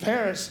friends'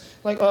 parents,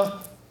 like,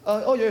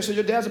 Oh, yeah, so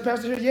your dad's a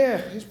pastor here?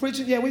 Yeah, he's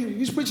preaching. Yeah,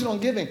 he's preaching on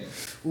giving.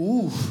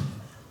 Ooh.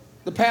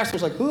 The pastor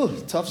was like, ooh,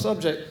 tough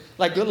subject.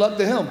 Like, good luck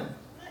to him.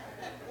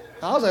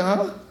 I was like,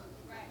 huh?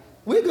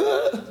 We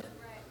good.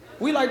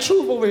 We like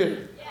truth over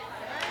here.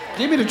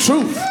 Give me the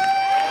truth.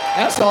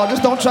 That's all.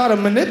 Just don't try to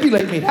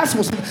manipulate me. That's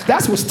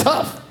what's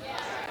tough.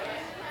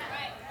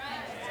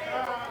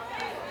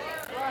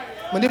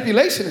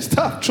 Manipulation is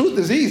tough. Truth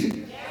is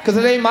easy. Because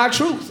it ain't my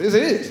truth. It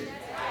is.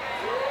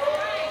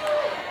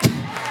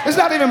 It's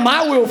not even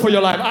my will for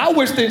your life. I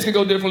wish things could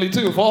go differently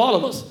too for all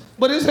of us.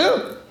 But it's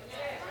him.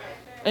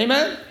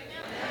 Amen?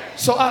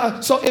 So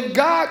if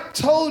God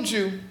told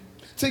you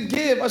to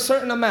give a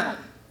certain amount,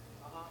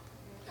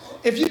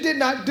 if you did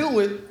not do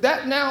it,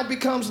 that now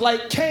becomes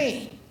like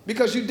Cain,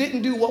 because you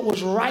didn't do what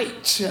was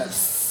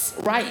righteous.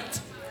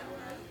 Right.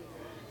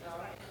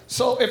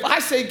 So if I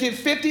say give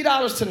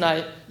 $50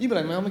 tonight, you be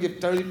like, man, I'm gonna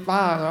give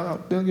 35.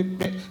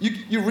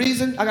 You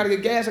reason, I gotta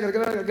get gas, I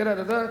gotta get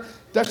out.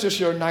 That's just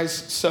your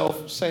nice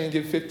self saying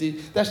give 50.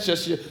 That's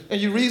just your,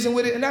 and you reason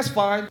with it, and that's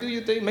fine. Do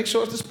your thing, make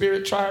sure it's the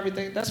Spirit, try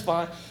everything, that's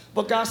fine.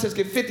 But God says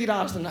give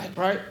 $50 tonight,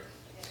 right?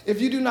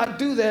 If you do not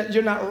do that,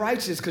 you're not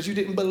righteous because you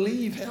didn't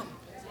believe him.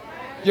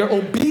 Your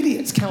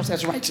obedience counts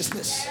as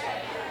righteousness.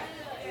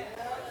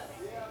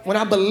 When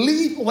I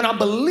believe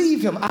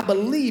him, I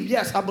believe,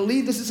 yes, I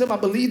believe this is him, I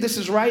believe this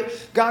is right.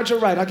 God, you're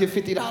right, I'll give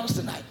 $50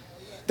 tonight.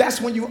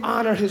 That's when you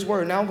honor his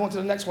word. Now I'm going to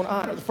the next one,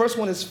 honor. The first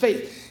one is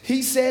faith.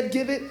 He said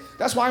give it.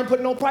 That's why I'm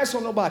putting no price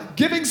on nobody.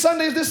 Giving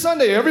Sunday is this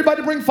Sunday.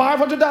 Everybody bring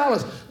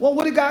 $500. Well,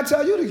 what did God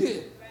tell you to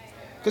give?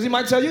 Because he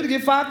might tell you to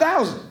give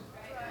 $5,000.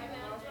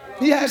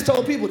 He has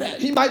told people that.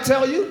 He might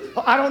tell you,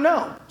 I don't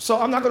know. So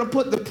I'm not going to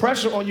put the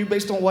pressure on you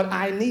based on what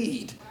I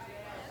need.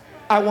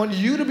 I want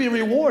you to be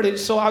rewarded,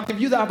 so I'll give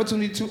you the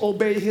opportunity to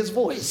obey his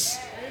voice.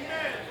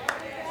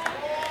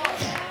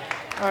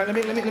 All right,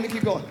 let me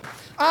keep going.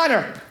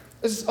 Honor.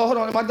 Hold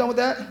on, am I done with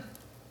that?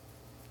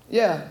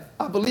 Yeah,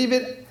 I believe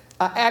it.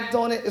 I act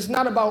on it. It's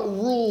not about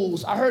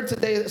rules. I heard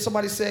today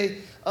somebody say,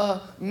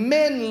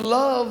 men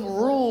love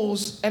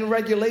rules and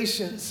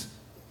regulations.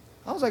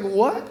 I was like,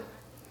 what?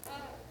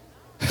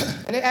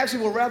 And they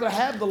actually would rather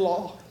have the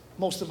law,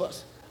 most of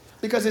us,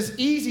 because it's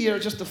easier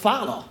just to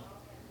follow.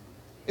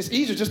 It's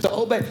easier just to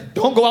obey.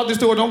 Don't go out this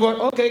door, don't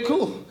go. Okay,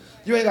 cool.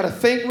 You ain't got to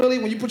think, really,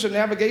 when you put your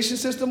navigation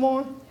system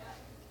on.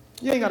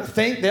 You ain't got to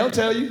think. They'll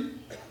tell you.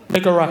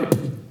 Make a right.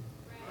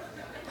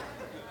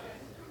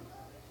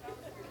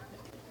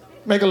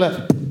 Make a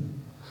left.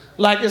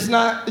 Like, it's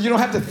not, you don't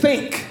have to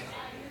think.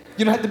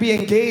 You don't have to be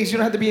engaged. You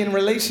don't have to be in a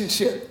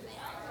relationship.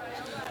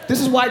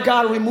 This is why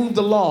God removed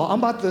the law.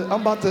 I'm about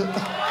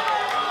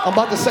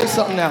to say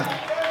something now.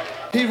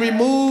 He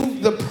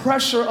removed the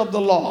pressure of the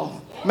law.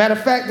 Matter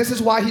of fact, this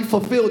is why he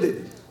fulfilled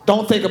it.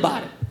 Don't think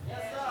about it.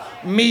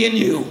 Me and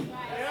you.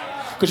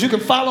 Because you can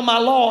follow my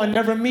law and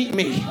never meet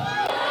me.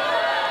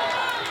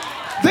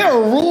 There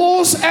are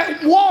rules at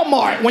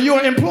Walmart. When you're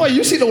an employee,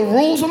 you see the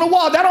rules on the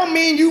wall. That don't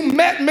mean you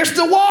met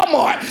Mr.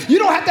 Walmart. You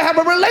don't have to have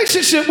a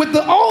relationship with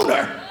the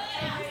owner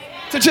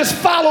to just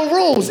follow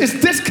rules.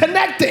 It's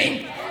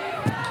disconnecting.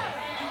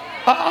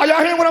 Are y'all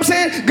hearing what I'm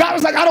saying? God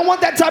was like, I don't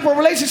want that type of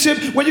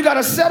relationship where you got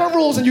a set of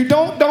rules and you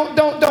don't,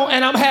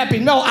 and I'm happy.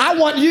 No, I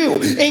want you.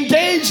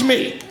 Engage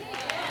me.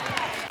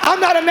 I'm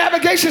not a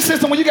navigation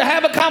system where you can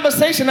have a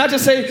conversation. I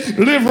just say,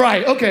 live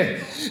right. Okay.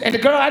 And the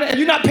girl, and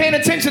you're not paying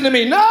attention to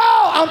me. No,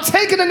 I'm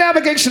taking the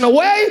navigation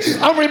away.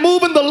 I'm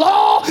removing the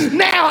law.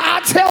 Now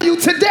I tell you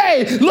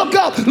today, look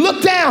up,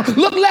 look down,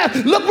 look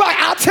left, look right.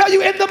 I'll tell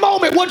you in the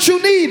moment what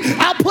you need.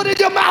 I'll put in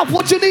your mouth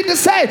what you need to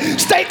say.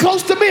 Stay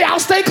close to me. I'll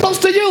stay close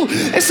to you.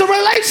 It's a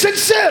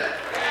relationship.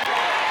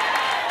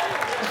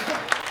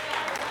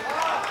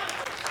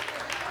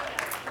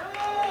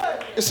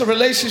 It's a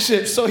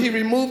relationship. So he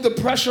removed the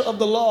pressure of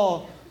the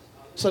law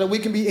so that we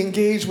can be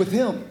engaged with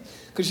him.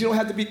 Because you don't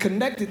have to be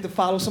connected to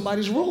follow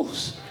somebody's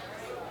rules.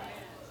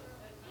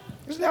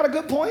 Isn't that a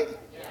good point?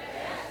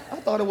 I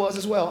thought it was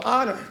as well.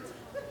 Honor.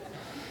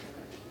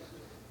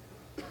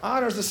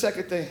 Honor is the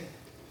second thing.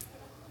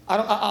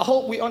 I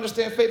hope we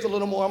understand faith a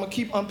little more. I'm going to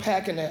keep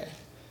unpacking that.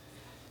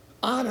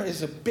 Honor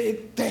is a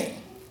big thing.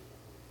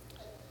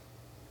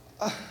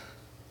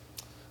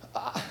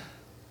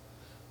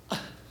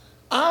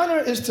 Honor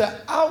is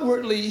to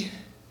outwardly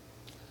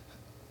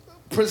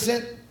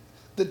present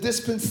the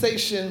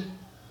dispensation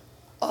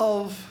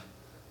of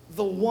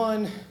the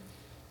one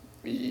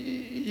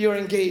you're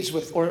engaged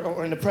with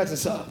or in the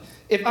presence of.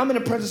 If I'm in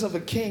the presence of a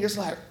king, it's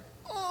like,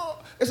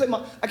 oh, it's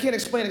like I can't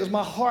explain it because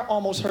my heart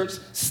almost hurts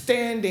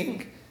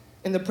standing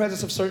in the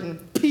presence of certain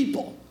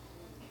people.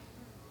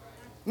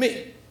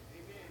 Me.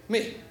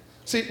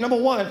 See, number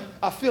one,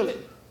 I feel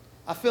it.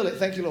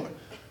 Thank you, Lord.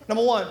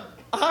 Number one,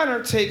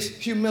 honor takes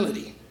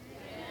humility.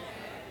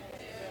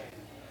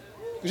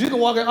 Because you can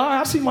walk in, all right,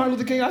 I see Martin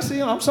Luther King, I see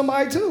him, I'm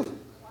somebody too.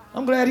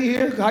 I'm glad he's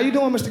here. How you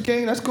doing, Mr.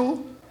 King? That's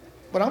cool.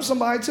 But I'm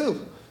somebody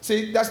too.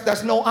 See,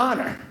 that's no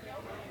honor.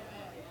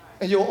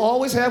 And you'll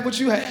always have what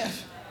you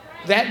have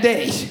that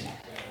day.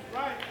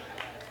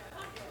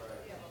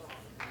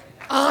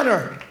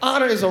 Honor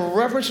is a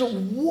reverential,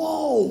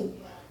 whoa.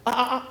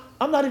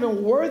 I'm not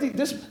even worthy. And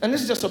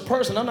this is just a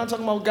person. I'm not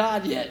talking about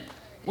God yet.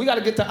 We got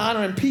to get to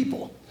honoring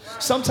people.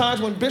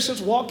 Sometimes when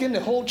bishops walk in, the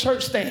whole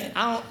church stand.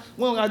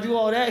 We don't got to do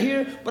all that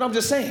here, but I'm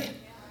just saying.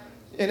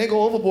 And they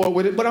go overboard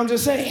with it, but I'm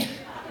just saying.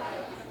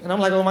 And I'm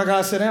like, oh my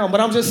God, sit down,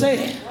 but I'm just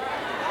saying.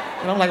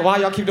 And I'm like, why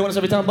y'all keep doing this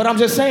every time? But I'm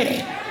just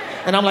saying.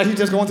 And I'm like, he's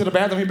just going to the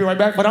bathroom, he'll be right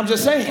back, but I'm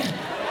just saying.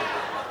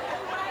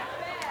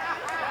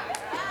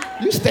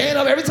 You stand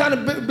up every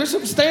time the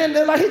bishop stand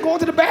there like he's going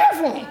to the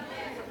bathroom.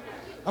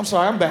 I'm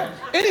sorry, I'm back.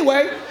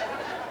 Anyway,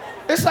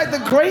 it's like the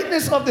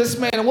greatness of this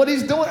man and what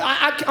he's doing.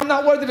 I'm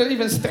not worthy to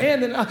even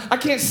stand, and I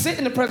can't sit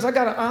in the presence. I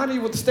got to honor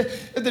you with the stand.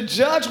 If the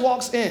judge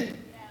walks in,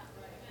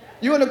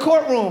 you in the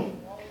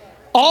courtroom,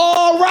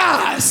 all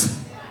rise.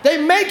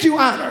 They make you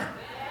honor.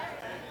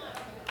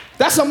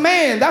 That's a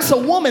man, that's a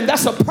woman,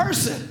 that's a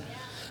person.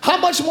 How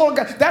much more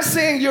God? That's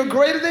saying you're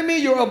greater than me,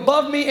 you're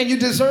above me, and you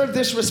deserve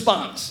this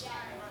response.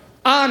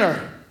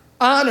 Honor.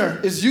 Honor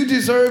is you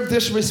deserve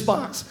this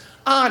response.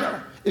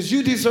 Honor is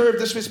you deserve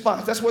this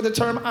response. That's where the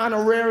term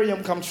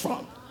honorarium comes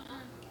from.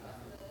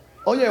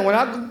 Oh yeah,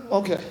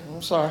 okay,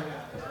 I'm sorry.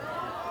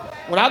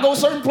 When I go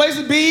certain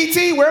places, BET,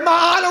 where's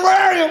my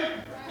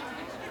honorarium?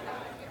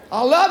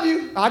 I love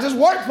you. I just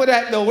work for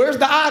that though. Where's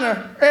the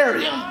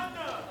honorarium?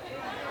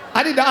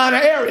 I need the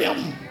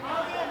honorarium.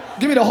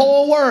 Give me the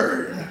whole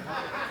word.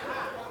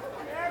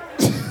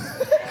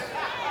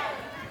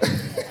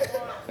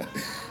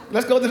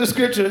 Let's go to the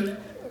scripture.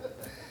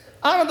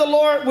 Honor the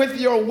Lord with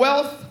your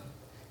wealth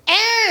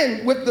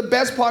and with the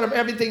best part of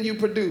everything you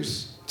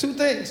produce. Two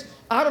things.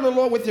 Honor the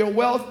Lord with your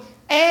wealth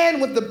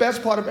and with the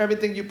best part of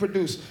everything you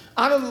produce.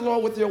 Honor the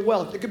Lord with your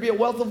wealth. It could be a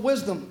wealth of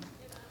wisdom.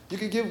 You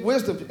can give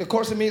wisdom. Of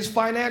course, it means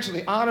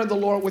financially. Honor the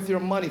Lord with your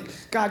money.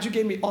 God, you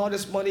gave me all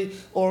this money,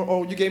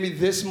 or you gave me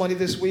this money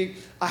this week.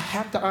 I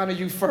have to honor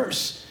you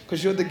first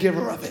because you're the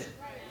giver of it.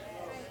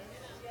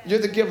 You're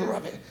the giver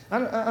of it.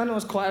 I know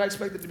it's quiet. I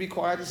expect it to be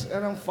quiet.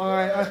 And I'm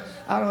fine.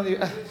 I don't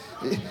even.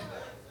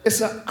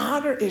 It's an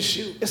honor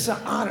issue. It's an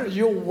honor.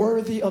 You're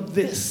worthy of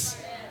this.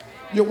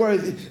 You're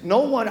worthy.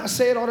 No one, I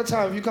say it all the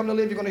time. If you come to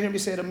Live, you're going to hear me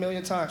say it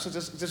 1,000,000 times. So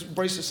just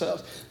brace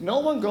yourselves. No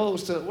one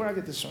goes to, where I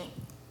get this from?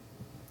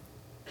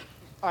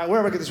 All right,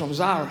 wherever I get this from,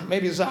 Zara.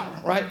 Maybe it's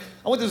Zara, right?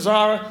 I went to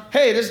Zara.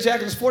 Hey, this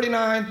jacket is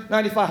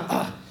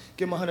 $49.95.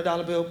 Give him a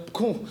 $100 bill.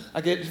 Cool.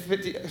 I get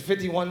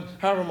 51,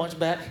 however much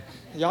back.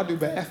 Y'all do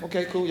math.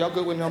 Okay, cool. Y'all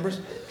good with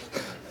numbers.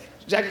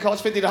 Jacket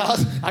costs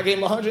 $50. I gave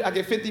him 100. I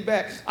get 50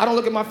 back. I don't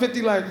look at my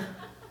 50 like,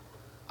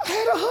 I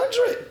had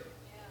 100.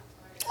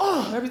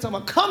 Oh, every time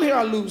I come here,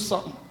 I lose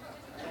something.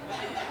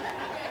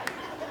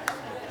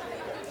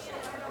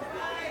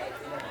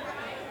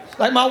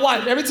 Like my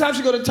wife, every time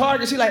she go to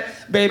Target, she like,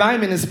 babe, I ain't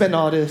meant to spend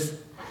all this.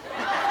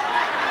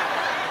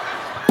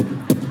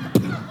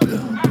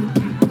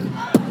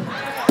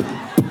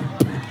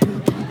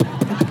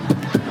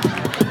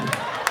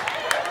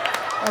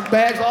 Her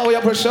bag's all the way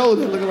up her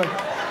shoulder, looking like.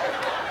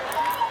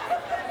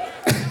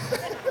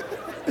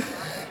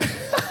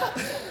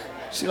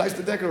 She likes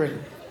to decorate.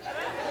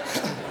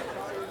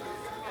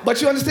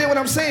 But you understand what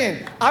I'm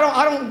saying?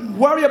 I don't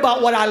worry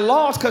about what I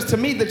lost, because to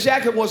me, the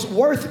jacket was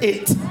worth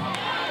it.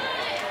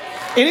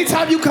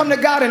 Anytime you come to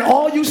God and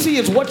all you see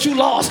is what you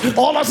lost,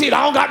 all I see is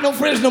I don't got no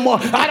friends no more.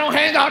 I don't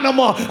hang out no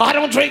more. I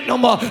don't drink no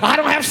more. I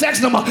don't have sex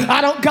no more.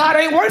 God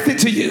ain't worth it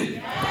to you.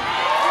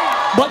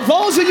 But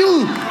those of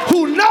you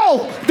who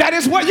know that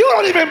is what, you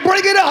don't even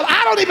bring it up.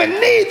 I don't even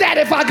need that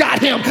if I got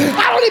him.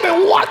 I don't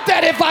even want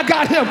that if I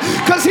got him,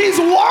 because he's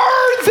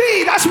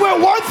worthy. That's where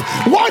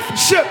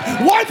worship.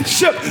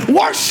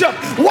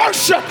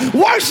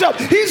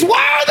 He's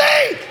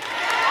worthy.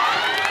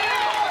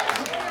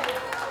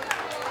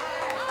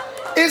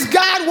 Is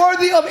God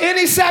worthy of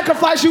any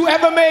sacrifice you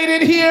ever made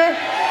in here?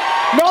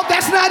 No,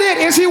 that's not it.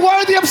 Is he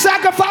worthy of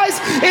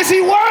sacrifice? Is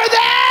he worthy?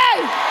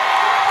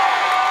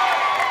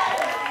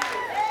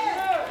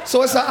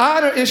 So it's an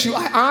honor issue.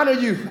 I honor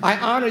you. I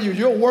honor you.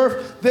 You're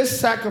worth this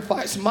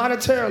sacrifice,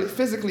 monetarily,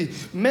 physically,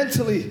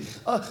 mentally.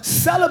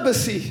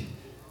 Celibacy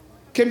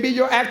can be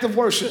your act of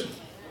worship.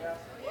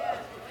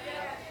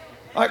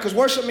 All right, because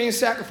worship means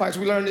sacrifice.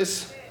 We learned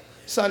this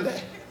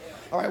Sunday.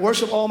 All right,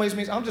 worship always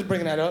means, I'm just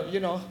bringing that up, you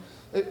know.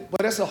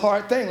 But that's a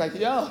hard thing. Like,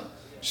 yo,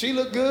 she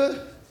look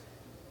good.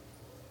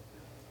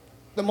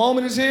 The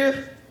moment is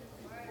here.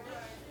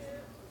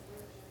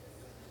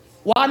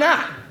 Why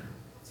not?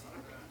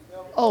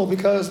 Oh,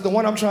 because the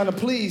one I'm trying to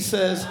please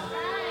says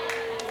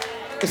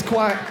it's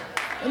quiet.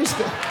 Let me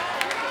stop.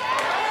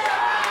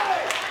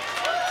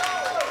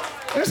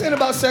 This ain't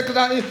about sex.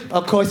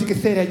 Of course, you can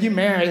say that you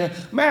married.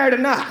 Married or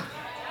not.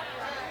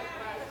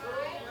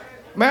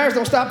 Marriage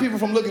don't stop people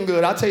from looking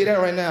good. I'll tell you that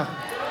right now.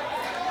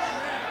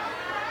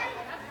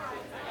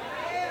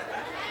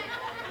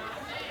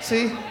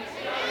 See?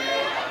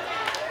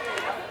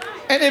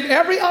 And if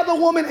every other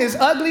woman is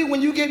ugly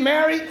when you get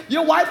married,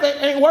 your wife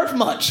ain't worth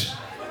much.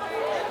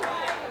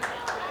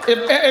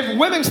 If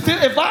women still,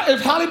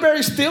 if Holly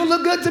Berry still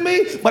look good to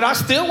me, but I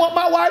still want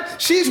my wife,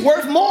 she's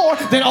worth more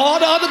than all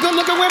the other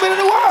good-looking women in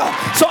the world.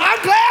 So I'm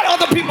glad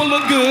other people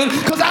look good,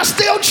 because I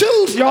still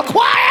choose. Y'all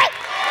quiet?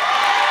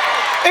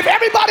 If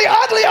everybody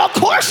ugly, of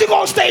course you're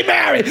going to stay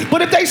married.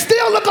 But if they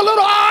still look a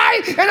little all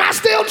right and I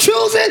still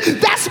choose it,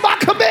 that's my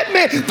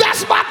commitment.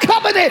 That's my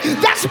covenant.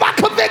 That's my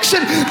conviction.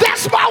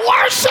 That's my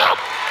worship.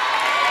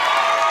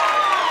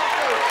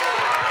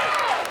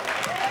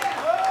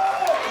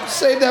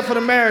 Save that for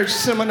the marriage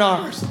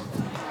seminars.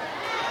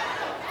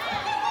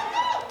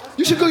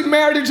 You should get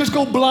married and just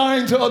go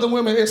blind to other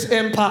women. It's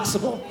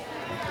impossible.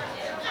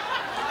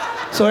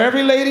 So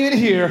every lady in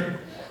here,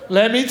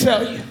 let me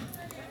tell you,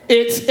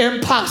 it's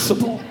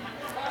impossible.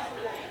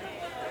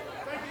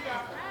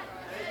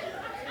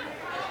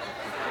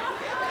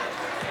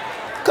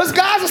 Because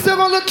guys are still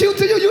going to look cute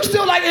to you. You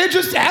still like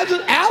Idris,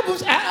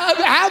 Albus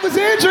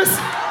Idris,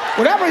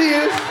 whatever he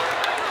is.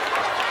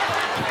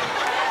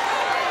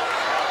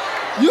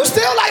 You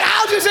still like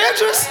Aldous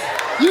Idris.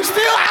 You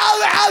still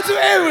Aldous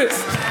Idris.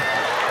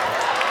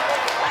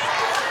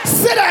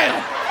 Sit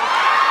down.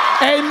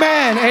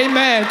 Amen,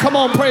 amen. Come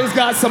on, praise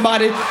God,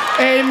 somebody.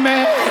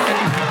 Amen.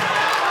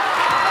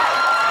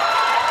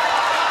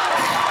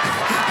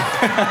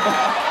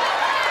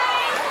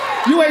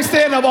 You ain't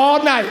staying up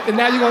all night, and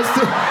now you're going to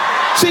sit.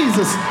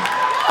 Jesus.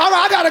 All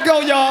right, I got to go,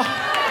 y'all.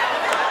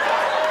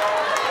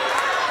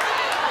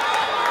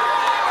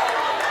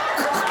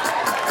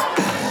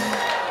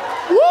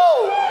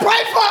 Woo!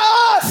 Pray for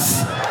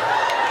us.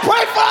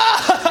 Pray for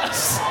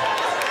us.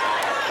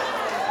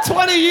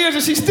 20 years,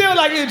 and she's still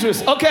like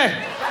Idris.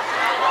 Okay.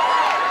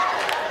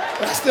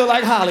 I still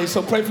like Holly,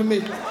 so pray for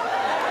me.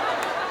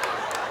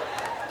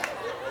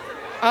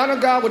 Honor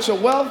God with your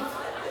wealth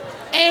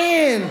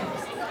and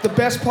the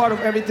best part of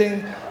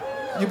everything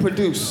you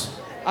produce.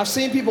 I've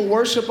seen people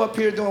worship up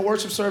here doing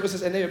worship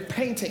services and they're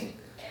painting.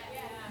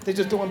 They're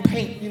just doing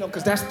paint, you know,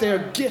 because that's their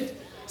gift.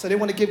 So they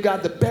want to give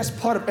God the best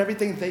part of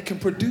everything they can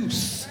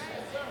produce.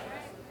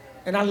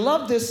 And I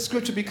love this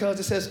scripture because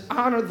it says,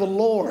 honor the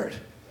Lord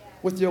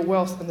with your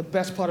wealth and the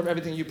best part of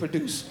everything you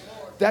produce.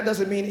 That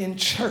doesn't mean in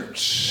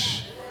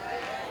church.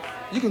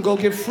 You can go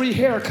get free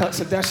haircuts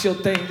if that's your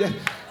thing.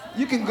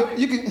 You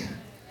can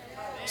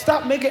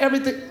stop making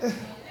everything.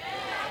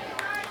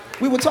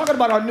 We were talking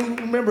about our new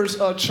members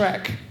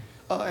track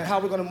and how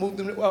we're going to move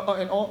them.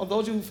 And all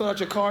those of you who fill out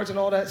your cards and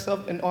all that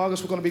stuff, in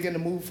August we're going to begin to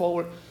move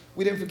forward.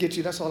 We didn't forget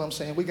you. That's all I'm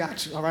saying. We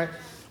got you, all right?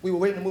 We were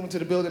waiting to move into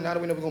the building. Now that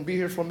we know we're going to be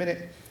here for a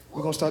minute,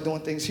 we're going to start doing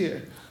things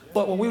here.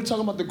 But when we were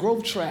talking about the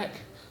growth track,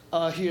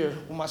 here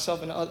with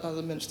myself and the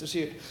other ministers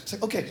here. It's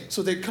like, okay,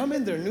 so they come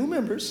in, they're new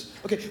members.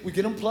 Okay, we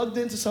get them plugged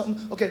into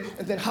something. Okay,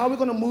 and then how are we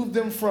going to move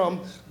them from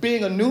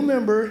being a new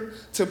member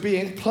to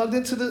being plugged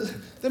into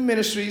the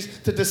ministries,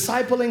 to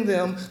discipling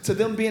them, to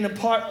them being a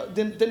part,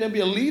 then they'll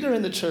be a leader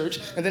in the church,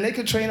 and then they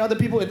can train other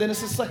people. And then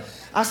it's just like,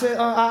 I said,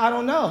 I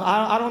don't know.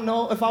 I don't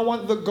know if I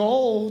want the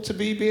goal to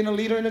be being a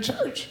leader in the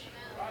church.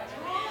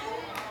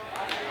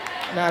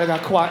 Now they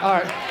got quiet. All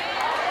right.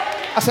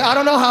 I said, I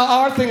don't know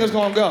how our thing is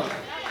going to go.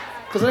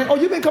 Because, oh,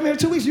 you've been coming here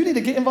 2 weeks. You need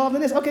to get involved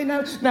in this. Okay,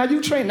 now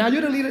you train. Now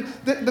you're the leader.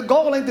 The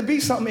goal ain't to be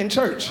something in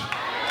church.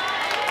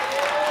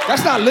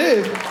 That's not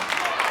live.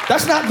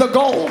 That's not the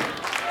goal.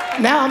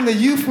 Now I'm the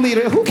youth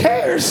leader. Who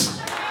cares?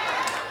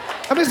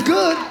 I mean, it's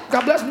good.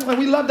 God bless you. And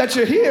we love that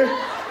you're here.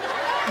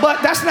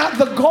 But that's not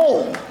the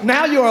goal.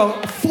 Now you're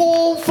a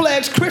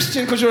full-fledged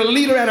Christian because you're a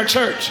leader at a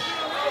church.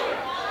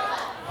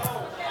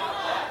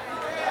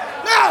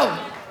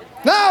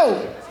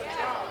 No.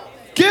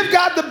 Give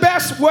God the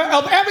best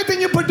of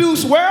everything you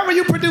produce, wherever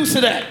you produce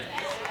it at.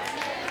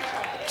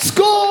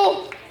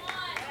 School.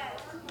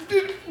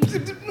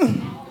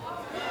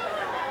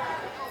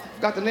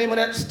 Got the name of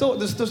that store,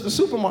 the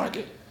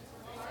supermarket.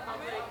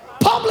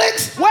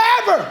 Publix,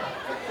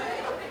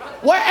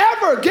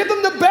 wherever. Give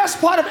them the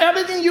best part of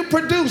everything you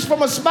produce,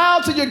 from a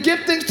smile to your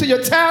giftings to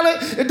your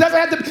talent. It doesn't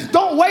have to,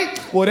 don't wait.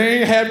 Well,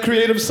 they ain't had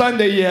Creative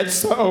Sunday yet,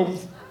 so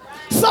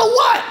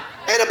what?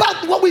 Ain't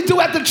about what we do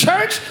at the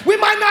church. We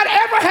might not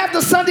ever have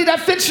the Sunday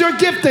that fits your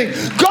gifting.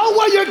 Go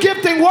where your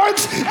gifting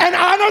works and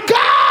honor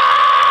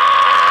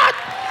God.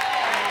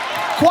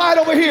 Quiet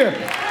over here.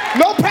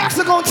 No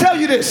pastor gonna tell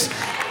you this.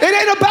 It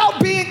ain't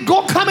about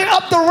coming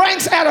up the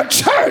ranks at a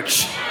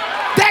church.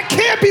 That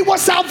can't be what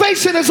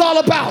salvation is all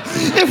about.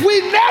 If we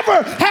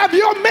never have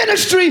your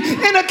ministry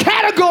in a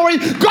category,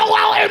 go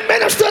out and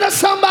minister to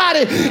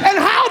somebody. And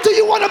how do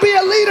you want to be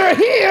a leader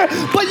here,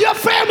 but your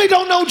family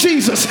don't know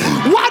Jesus?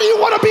 Why do you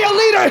want to be a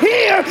leader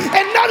here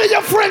and none of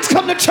your friends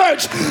come to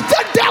church?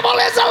 The devil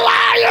is a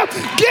liar.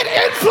 Get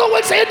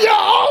influence in your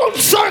own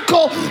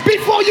circle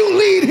before you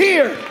lead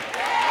here.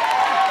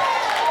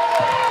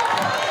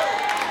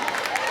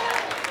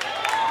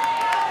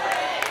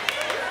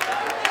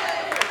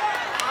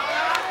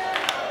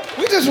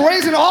 We're just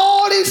raising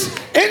all these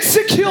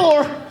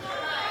insecure,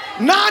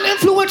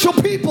 non-influential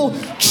people,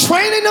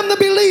 training them to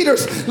be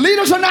leaders.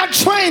 Leaders are not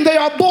trained, they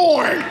are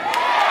born.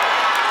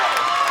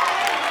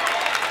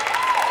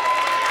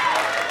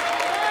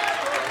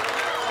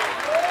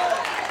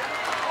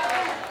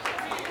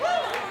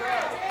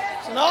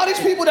 And all these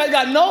people that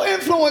got no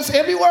influence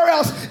everywhere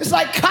else, it's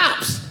like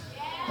cops.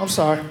 I'm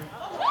sorry.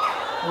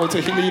 I'll wait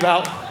till he leave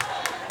out.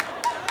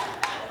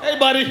 Hey,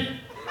 buddy.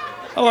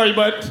 How are you,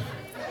 bud?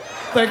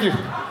 Thank you.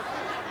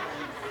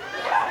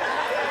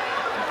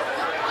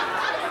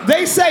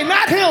 They say,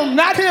 not him,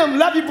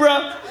 love you,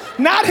 bro.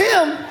 Not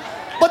him,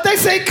 but they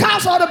say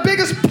cops are the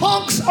biggest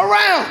punks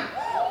around.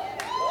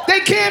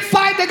 They can't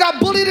fight, they got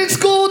bullied in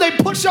school, they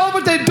push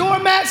over, they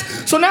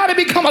doormats, so now they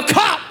become a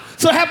cop,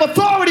 so they have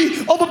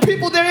authority over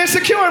people they're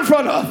insecure in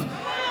front of.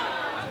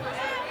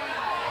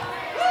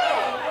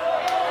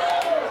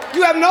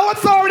 You have no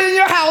authority in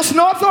your house,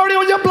 no authority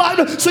on your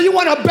block, so you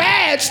want a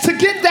badge to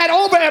get that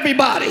over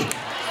everybody.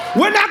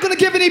 We're not going to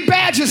give any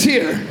badges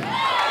here.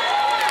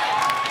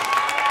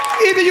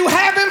 Either you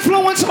have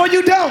influence or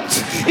you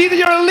don't. Either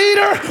you're a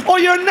leader or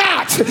you're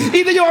not.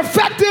 Either you're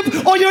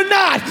effective or you're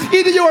not.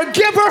 Either you're a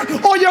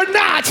giver or you're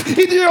not.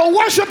 Either you're a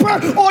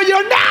worshiper or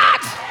you're not.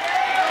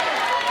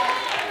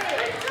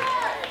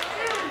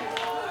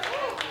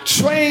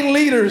 Train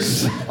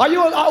leaders. What do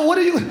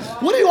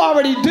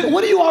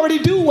you already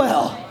do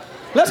well?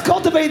 Let's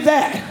cultivate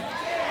that.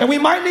 And we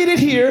might need it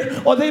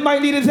here or they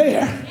might need it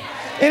there.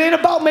 It ain't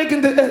about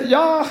making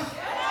y'all.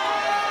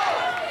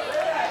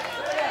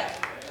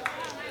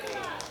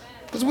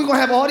 Because we're going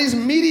to have all these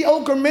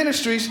mediocre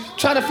ministries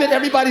trying to fit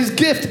everybody's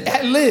gift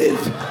at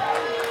Live.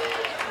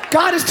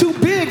 God is too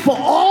big for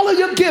all of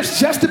your gifts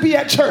just to be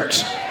at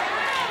church.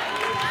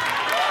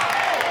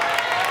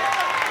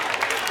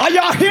 Are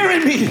y'all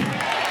hearing me?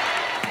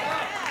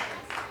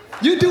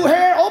 You do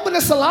hair, open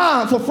a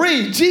salon for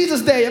free.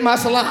 Jesus Day at my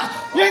salon.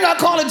 You ain't got to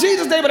call it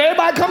Jesus Day, but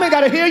everybody come in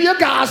got to hear your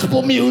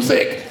gospel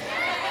music.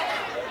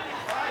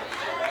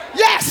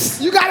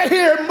 Yes, you got to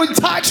hear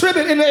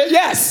Tribbett in there.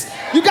 Yes,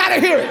 you got to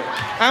hear it.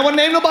 I don't want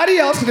to name nobody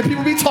else because the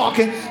people be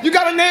talking. You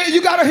got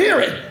to hear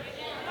it.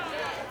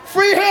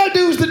 Free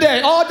hairdos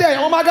today, all day.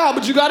 Oh my God,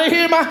 but you got to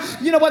hear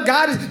you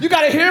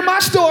got to hear my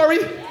story.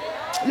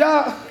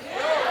 Y'all.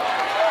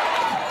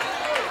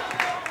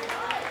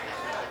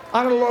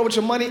 Honor the Lord with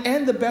your money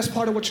and the best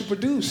part of what you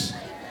produce.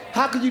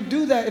 How can you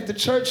do that if the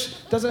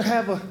church doesn't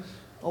have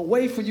a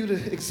way for you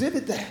to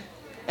exhibit that?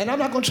 And I'm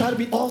not going to try to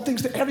be all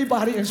things to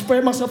everybody and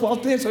spread myself all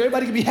thin so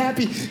everybody can be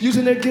happy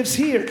using their gifts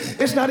here.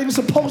 It's not even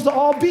supposed to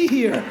all be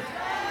here.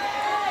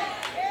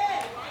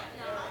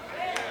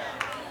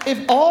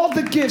 If all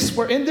the gifts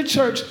were in the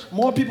church,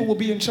 more people will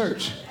be in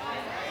church.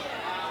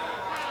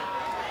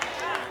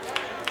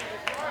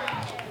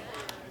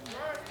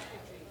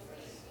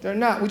 They're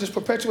not. We just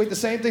perpetuate the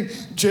same thing.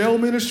 Jail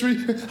ministry.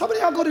 How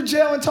many of y'all go to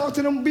jail and talk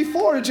to them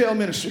before the jail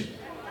ministry?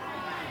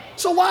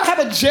 So why have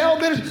a jail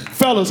ministry?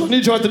 Fellas, I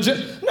need you at the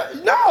jail.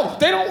 No,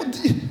 they don't.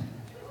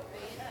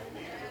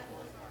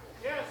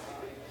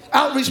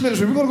 Outreach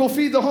ministry. We're going to go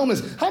feed the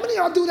homeless. How many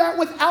of y'all do that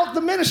without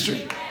the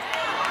ministry?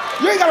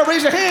 You ain't got to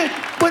raise your hand,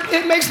 but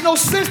it makes no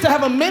sense to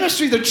have a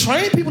ministry to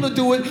train people to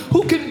do it.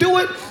 Who can do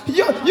it?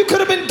 You could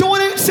have been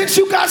doing it since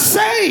you got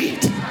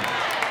saved.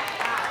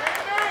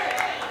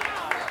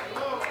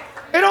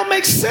 It don't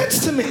make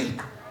sense to me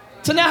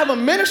to now have a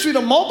ministry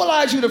to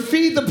mobilize you to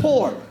feed the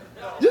poor.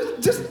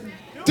 Just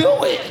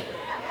do it.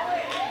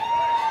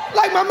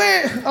 Like my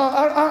man,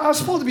 I was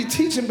supposed to be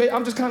teaching, but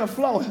I'm just kind of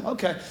flowing.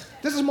 Okay,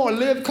 this is more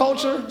Live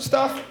culture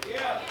stuff.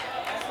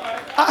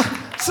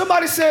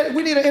 Somebody said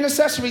we need an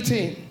intercessory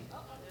team.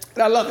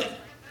 And I love it.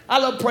 I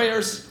love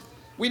prayers.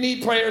 We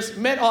need prayers.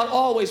 Men ought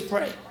always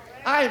pray.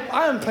 I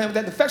am playing with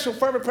that. The effectual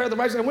fervent prayer of the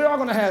righteous, and we're all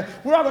gonna have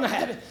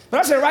it.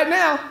 But I say right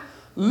now,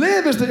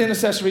 Live is the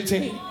intercessory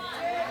team.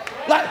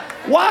 Like,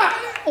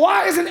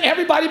 why isn't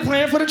everybody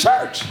praying for the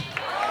church?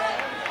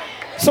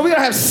 So we're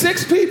gonna have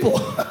 6 people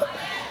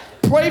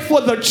pray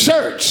for the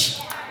church.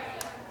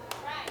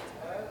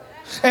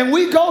 And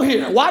we go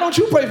here. Why don't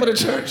you pray for the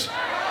church?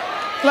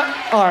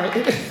 Like, all right.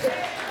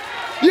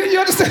 You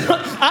understand?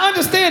 I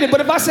understand it,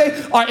 but if I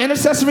say our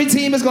intercessory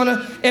team is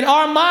gonna, in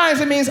our minds,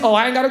 it means,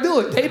 I ain't gotta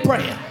do it. They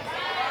praying.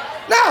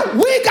 No,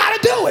 we gotta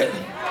do it.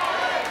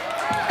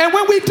 And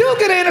when we do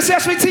get an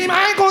intercessory team,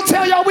 I ain't gonna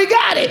tell y'all we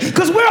got it,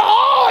 because we're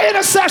all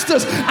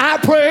intercessors. I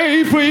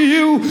pray for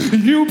you,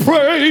 you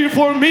pray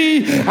for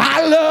me,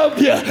 I love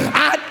you.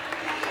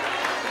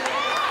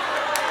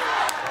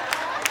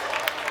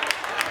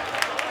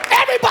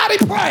 Everybody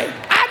pray.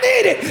 I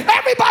need it.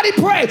 Everybody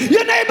pray.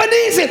 Your neighbor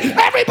needs it.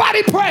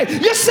 Everybody pray.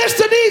 Your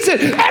sister needs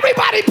it.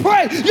 Everybody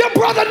pray. Your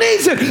brother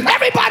needs it.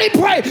 Everybody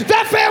pray.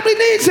 That family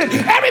needs it.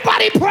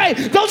 Everybody pray.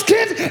 Those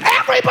kids,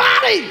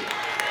 everybody.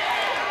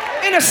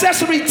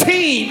 Intercessory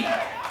team.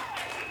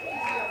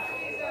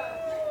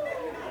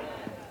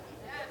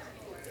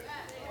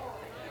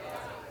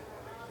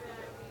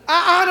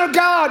 I honor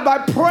God by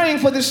praying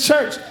for this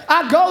church.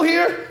 I go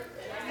here.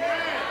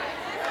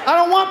 I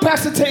don't want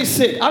Pastor Tay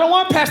sick. I don't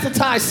want Pastor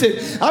Ty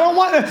sick. I don't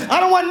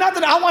want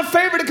nothing. I want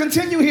favor to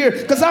continue here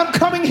because I'm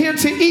coming here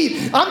to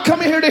eat. I'm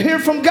coming here to hear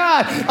from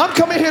God. I'm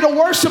coming here to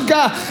worship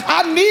God.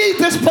 I need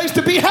this place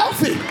to be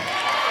healthy.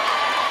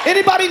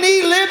 Anybody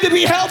need Live to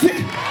be healthy?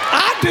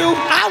 I do.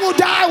 I will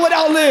die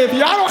without Live.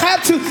 Y'all don't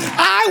have to.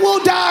 I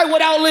will die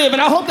without Live.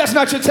 And I hope that's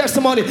not your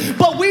testimony.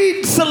 But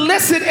we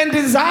solicit and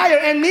desire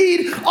and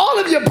need all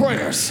of your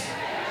prayers.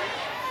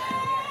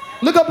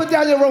 Look up and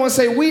down your row and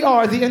say, we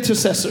are the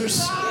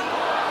intercessors.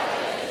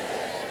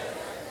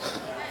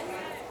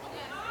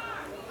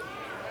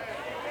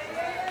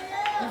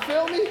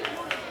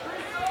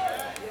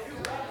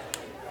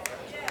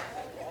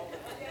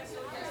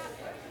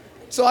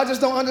 So I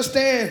just don't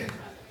understand.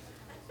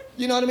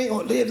 You know what I mean? Oh,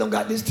 Liv don't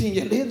got this team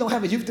yet. Liv don't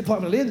have a youth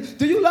department. Liv,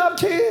 do you love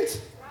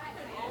kids?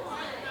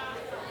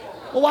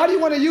 Well, why do you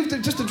want a youth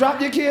just to drop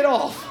your kid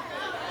off?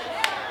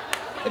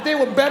 If they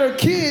were better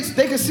kids,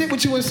 they could sit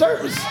with you in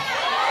service.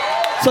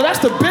 So that's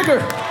the bigger,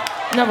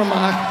 never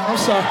mind, I'm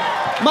sorry.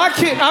 My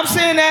kid, I'm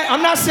saying that,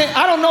 I'm not saying,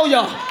 I don't know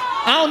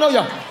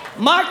y'all.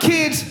 My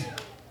kids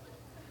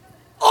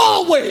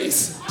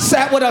always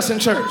sat with us in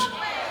church.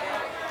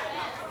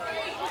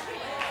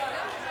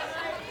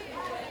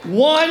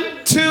 1,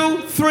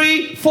 2,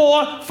 3,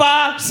 4,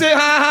 5, 6,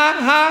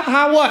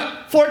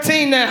 what?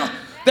 14 now.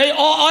 They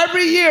all,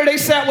 every year they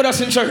sat with us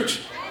in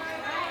church.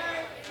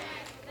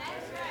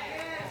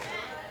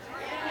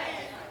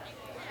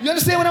 You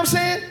understand what I'm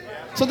saying?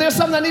 So there's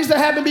something that needs to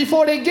happen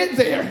before they get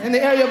there in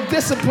the area of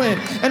discipline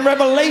and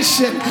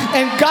revelation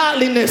and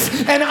godliness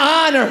and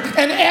honor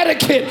and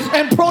etiquette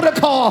and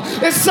protocol.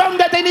 It's something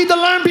that they need to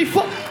learn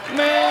before.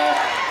 Man.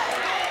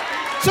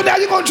 So now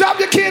you're going to drop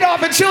your kid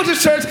off at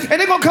children's church and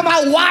they're going to come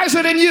out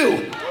wiser than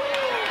you.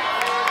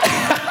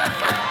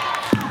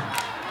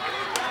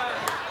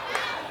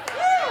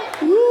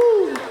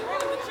 Woo.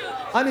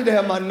 I need to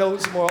have my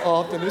notes more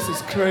often. This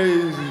is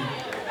crazy.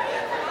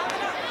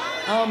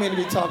 I don't mean to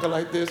be talking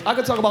like this. I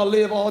could talk about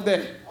Liv all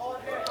day.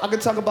 I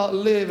could talk about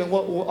Liv and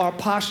what our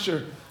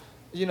posture,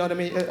 you know what I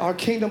mean, our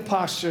kingdom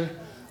posture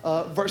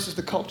versus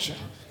the culture.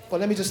 But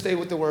let me just stay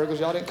with the word because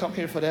y'all didn't come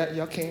here for that.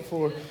 Y'all came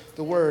for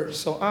the word.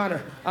 So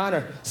honor.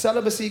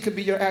 Celibacy could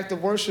be your act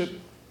of worship.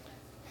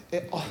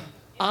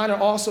 Honor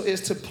also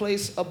is to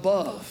place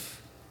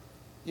above.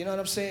 You know what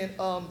I'm saying?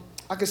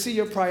 I can see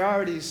your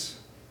priorities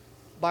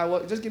by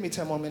what, just give me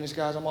 10 more minutes,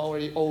 guys. I'm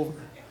already over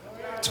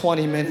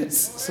 20 minutes.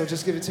 So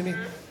just give it to me.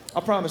 I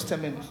promise 10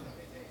 minutes.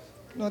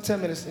 No, 10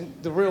 minutes,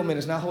 the real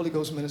minutes, not Holy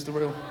Ghost minutes, the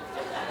real.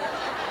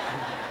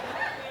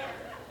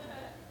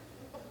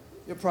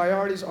 Your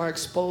priorities are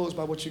exposed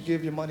by what you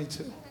give your money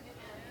to.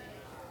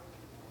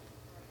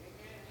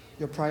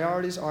 Your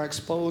priorities are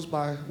exposed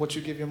by what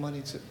you give your money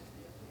to.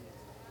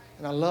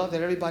 And I love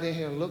that everybody in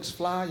here looks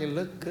fly, you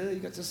look good, you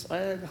got your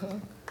swag, huh?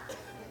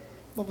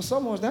 But for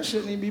some of us, that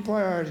shouldn't even be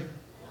priority.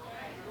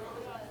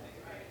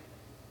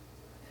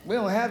 We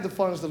don't have the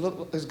funds to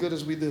look as good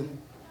as we do.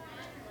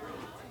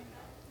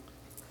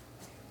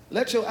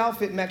 Let your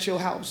outfit match your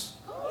house.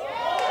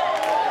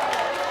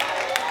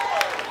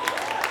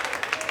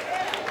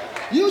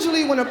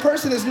 Usually when a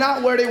person is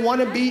not where they want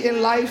to be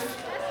in life,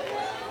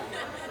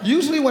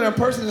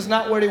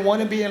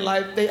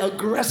 they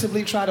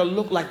aggressively try to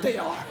look like they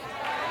are.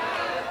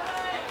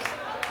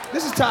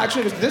 This is Ty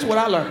Tribbett. This is what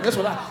I learned.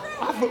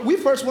 We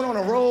first went on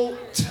a road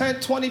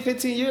 10, 20,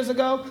 15 years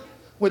ago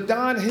with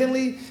Don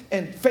Henley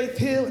and Faith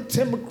Hill and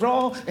Tim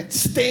McGraw and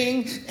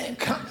Sting and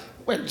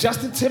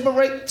Justin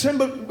Timberlake,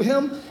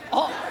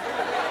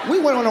 we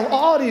went on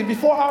all these.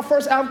 Before our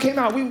first album came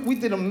out, we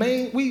was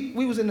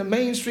in the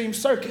mainstream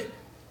circuit,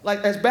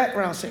 like as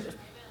background singers.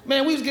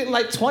 Man, we was getting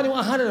like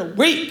 $2,100 a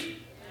week.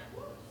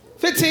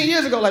 15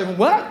 years ago, like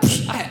what?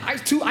 I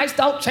had two iced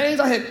out chains.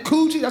 I had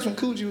Coogi. That's when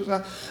Coogi was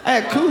out. I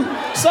had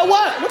Coogi. So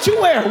what? What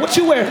you wear?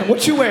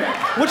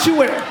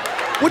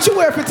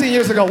 15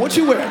 years ago? What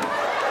you wear?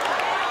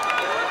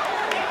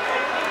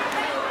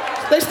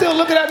 They still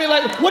looking at me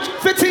like, what,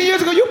 15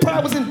 years ago? You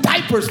probably was in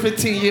diapers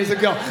 15 years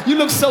ago. You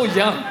look so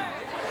young.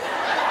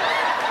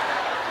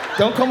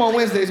 Don't come on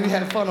Wednesdays. We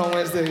had fun on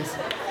Wednesdays.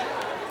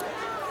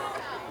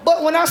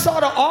 But when I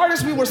saw the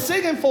artists we were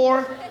singing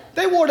for,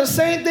 they wore the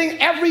same thing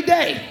every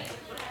day.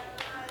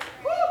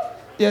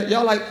 Yeah,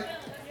 y'all like,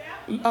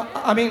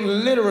 I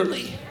mean,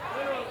 literally.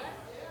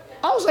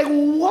 I was like,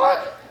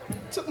 what?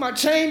 Took my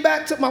chain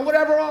back, took my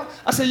whatever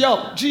off. I said,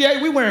 yo,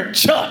 GA, we wearing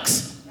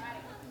Chucks.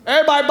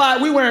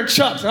 Everybody we wearing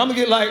Chucks, and I'm gonna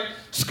get like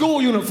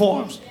school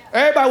uniforms.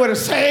 Everybody wear the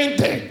same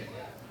thing.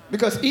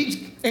 Because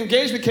each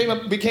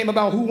engagement became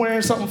about who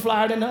wearing something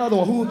flyer than the other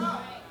one.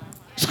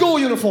 School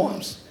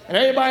uniforms. And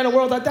everybody in the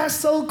world like, that's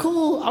so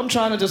cool. I'm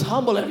trying to just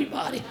humble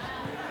everybody.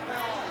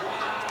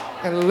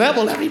 And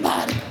level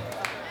everybody.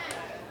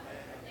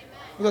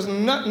 Because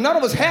none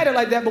of us had it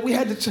like that, but we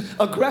had to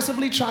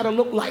aggressively try to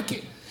look like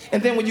it.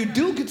 And then when you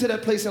do get to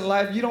that place in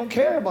life, you don't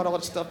care about all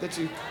the stuff that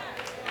you...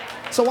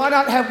 So why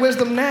not have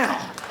wisdom now?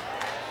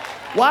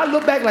 Why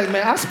look back like,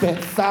 man, I spent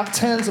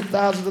tens of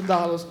thousands of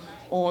dollars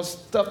on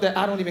stuff that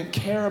I don't even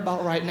care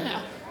about right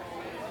now.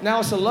 Now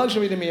it's a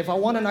luxury to me. If I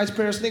want a nice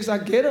pair of sneakers, I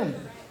get them.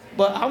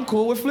 But I'm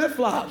cool with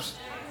flip-flops.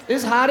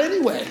 It's hot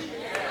anyway.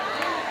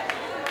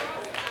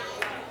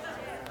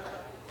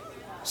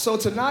 So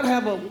to not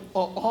have an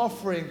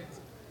offering,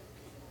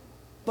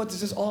 but to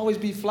just always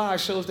be fly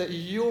shows that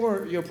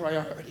you're your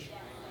priority.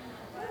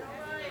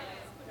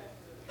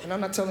 And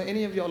I'm not telling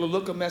any of y'all to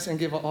look a mess and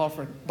give an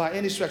offering by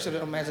any stretch of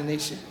the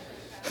imagination.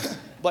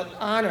 But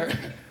honor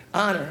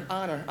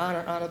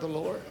the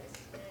Lord.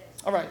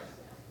 All right,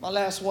 my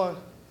last one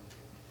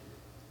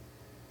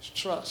is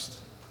trust.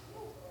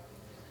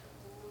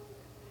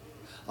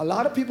 A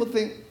lot of people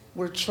think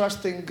we're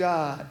trusting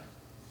God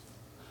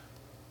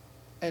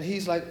and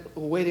he's like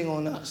waiting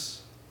on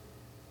us.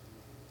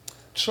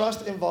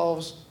 Trust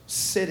involves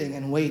sitting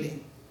and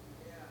waiting.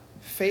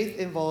 Faith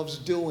involves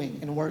doing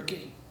and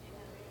working.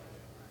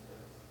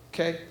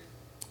 Okay?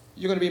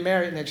 You're going to be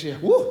married next year.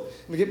 Woo!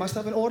 Let me get my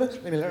stuff in order.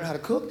 Let me learn how to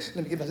cook.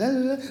 Let me get my...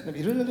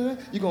 You're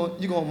going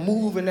to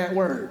move in that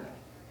word.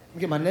 Let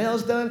me get my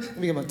nails done. Let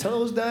me get my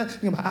toes done.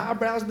 Let me get my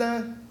eyebrows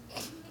done.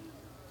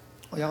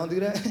 Oh, y'all don't do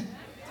that?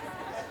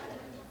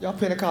 Y'all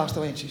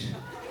Pentecostal, ain't you?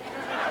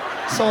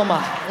 So am I.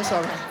 That's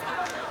all right.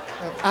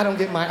 I don't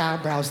get my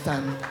eyebrows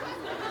done.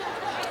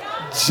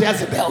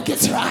 Jezebel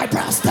gets her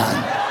eyebrows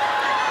done.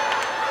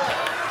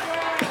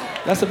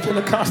 That's a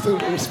Pentecostal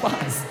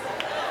response.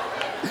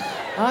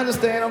 I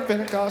understand I'm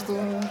Pentecostal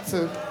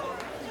too.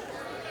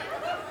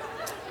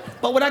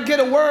 But when I get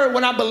a word,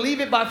 when I believe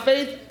it by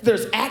faith,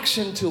 there's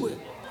action to it.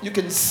 You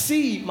can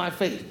see my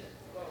faith.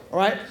 All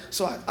right?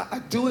 So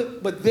I do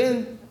it, but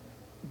then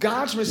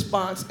God's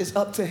response is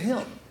up to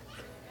him.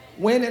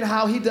 When and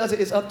how he does it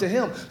is up to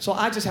him. So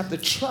I just have to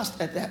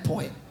trust at that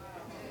point.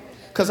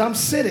 Because I'm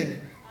sitting,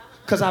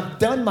 because I've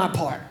done my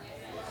part.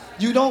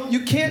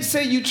 You can't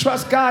say you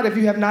trust God if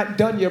you have not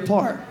done your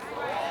part.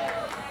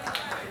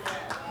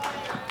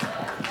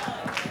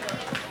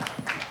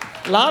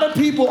 A lot of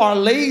people are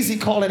lazy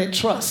calling it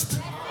trust.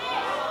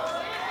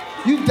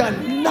 You've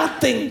done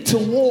nothing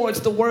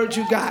towards the word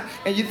you got,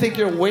 and you think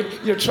you're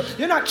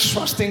not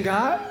trusting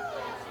God.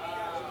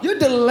 You're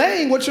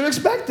delaying what you're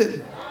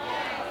expecting.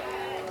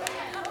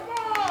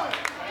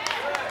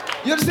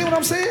 You understand what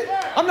I'm saying?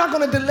 I'm not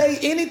going to delay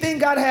anything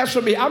God has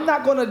for me. I'm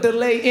not going to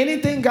delay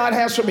anything God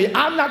has for me.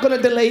 I'm not going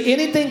to delay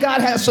anything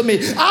God has for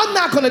me. I'm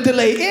not going to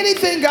delay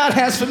anything God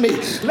has for me.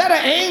 Let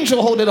an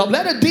angel hold it up.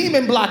 Let a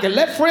demon block it.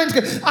 Let friends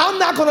get... I'm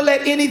not going to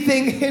let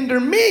anything hinder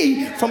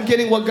me from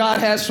getting what God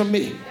has for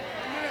me.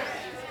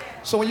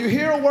 So when you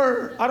hear a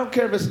word, I don't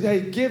care if it's, hey,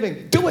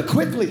 giving, do it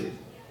quickly.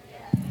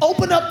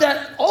 Open up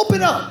that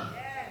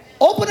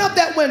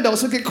window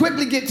so it can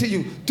quickly get to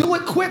you. Do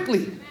it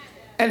quickly.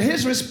 And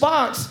his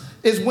response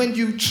is when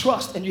you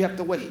trust and you have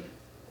to wait.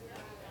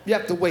 You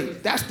have to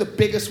wait. That's the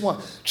biggest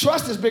one.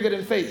 Trust is bigger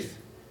than faith.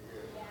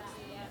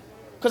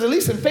 Because at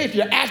least in faith,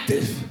 you're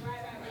active.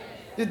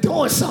 You're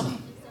doing something.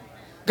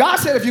 God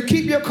said if you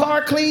keep your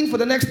car clean for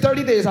the next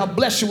 30 days, I'll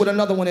bless you with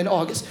another one in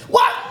August.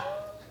 What?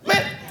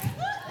 Man,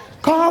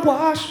 car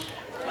wash.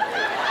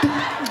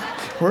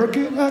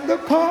 Working at the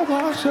car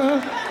washer.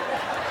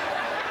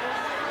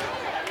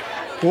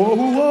 Whoa,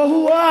 whoa,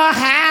 whoa,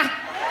 ha.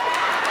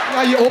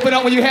 Now you open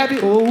up when you're happy.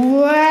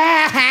 Oh,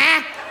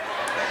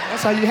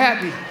 that's how you're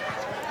happy.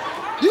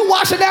 You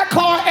washing that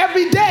car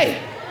every day.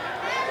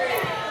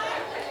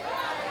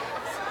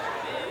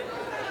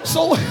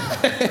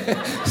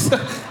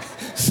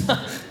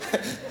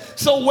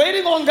 So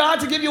waiting on God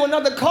to give you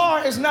another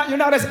car is not, you're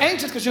not as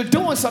anxious because you're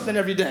doing something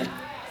every day.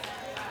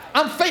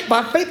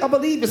 By faith, I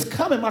believe it's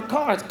coming. My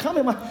car is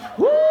coming.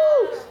 Woo!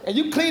 And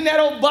you clean that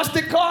old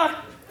busted car.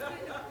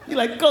 You're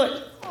like,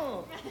 good.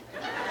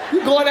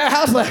 You go in that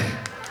house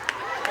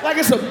like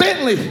it's a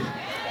Bentley.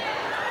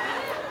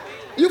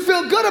 You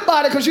feel good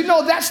about it because you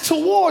know that's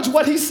towards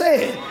what he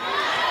said.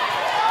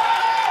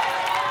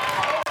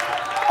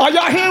 Are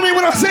y'all hearing me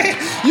what I'm saying?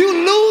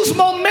 You lose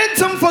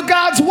momentum for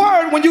God's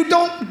word when you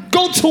don't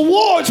go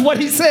towards what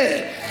he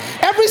said.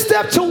 Every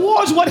step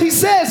towards what he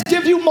says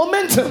gives you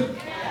momentum.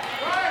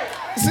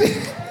 See,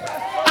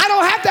 I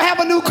don't have to have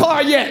a new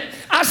car yet.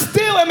 I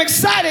still am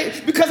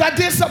excited because I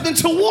did something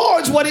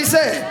towards what he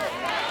said.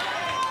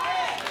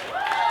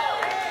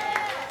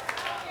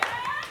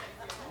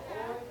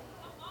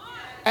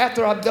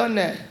 After I've done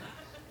that,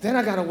 then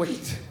I gotta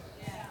wait.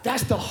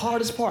 That's the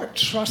hardest part,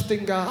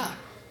 trusting God.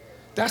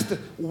 That's the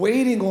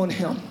waiting on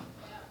him.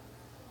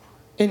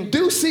 In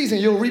due season,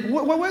 you'll reap.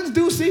 When's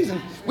due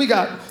season? We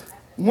got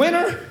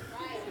winter.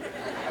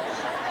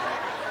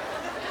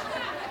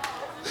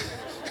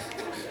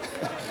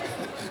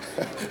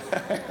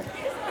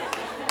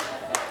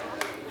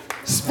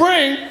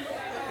 Spring,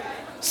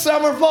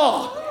 summer,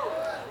 fall.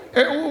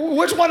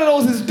 Which one of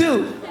those is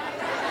due?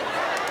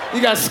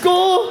 You got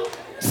school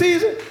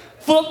season,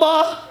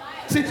 football,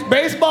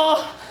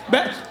 baseball,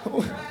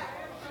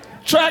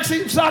 track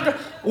season, soccer.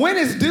 When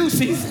is due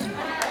season?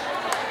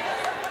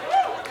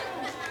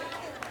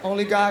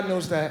 Only God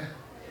knows that.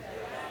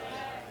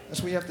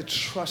 That's why you have to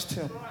trust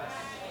him.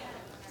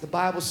 The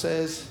Bible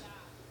says,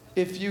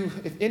 if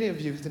any of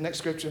you, the next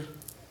scripture,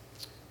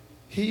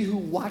 he who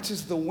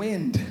watches the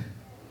wind,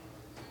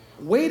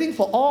 waiting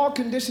for all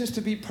conditions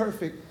to be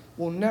perfect,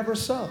 will never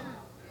sow.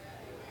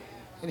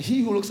 And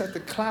he who looks at the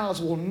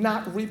clouds will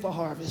not reap a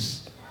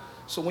harvest.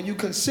 So when you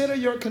consider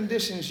your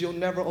conditions, you'll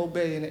never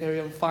obey in the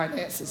area of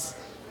finances.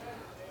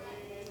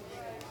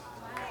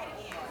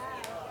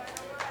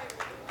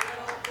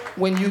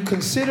 When you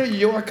consider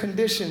your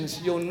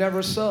conditions, you'll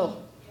never sow.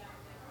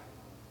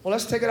 Well,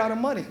 let's take it out of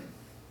money.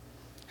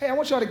 Hey, I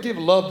want y'all to give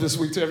love this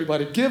week to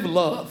everybody. Give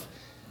love.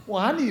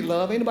 Well, I need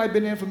love. Ain't nobody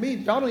been there for me.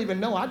 Y'all don't even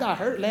know. I got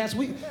hurt last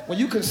week. When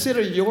you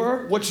consider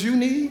what you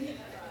need,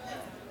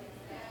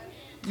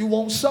 you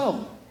won't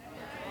sow.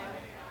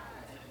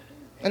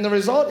 And the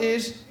result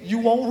is you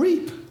won't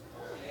reap.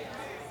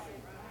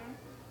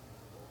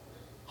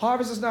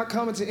 Harvest is not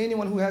coming to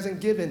anyone who hasn't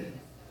given.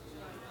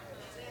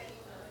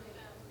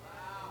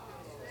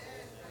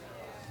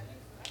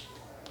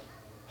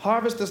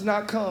 Harvest does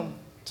not come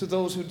to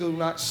those who do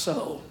not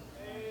sow.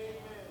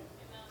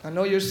 I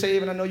know you're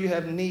saved and I know you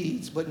have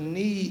needs, but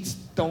needs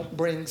don't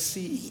bring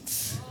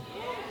seeds.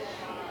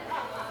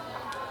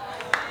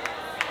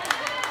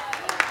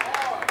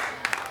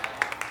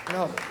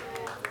 No.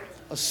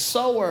 A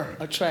sower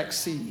attracts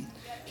seed.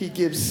 He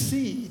gives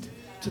seed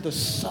to the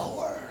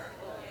sower.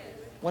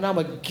 When I'm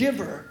a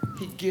giver,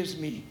 he gives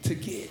me to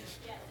give.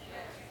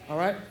 All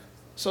right?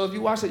 So if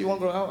you watch that, you won't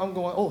go, I'm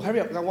going, oh,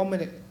 hurry up, I got 1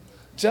 minute.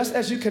 Just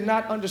as you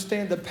cannot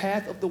understand the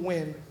path of the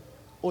wind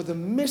or the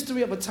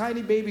mystery of a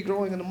tiny baby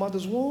growing in the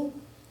mother's womb,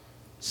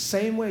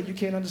 same way you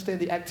can't understand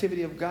the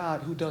activity of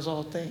God who does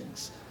all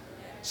things.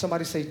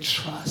 Somebody say,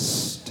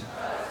 trust.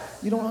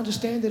 You don't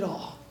understand it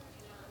all.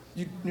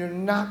 You're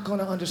not going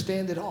to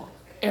understand it all.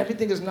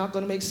 Everything is not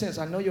going to make sense.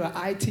 I know you're an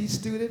IT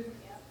student,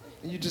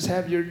 and you just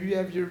have your,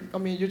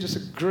 you're just a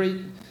great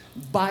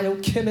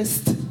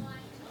biochemist.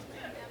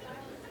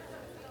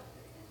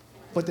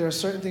 But there are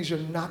certain things you're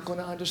not going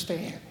to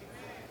understand.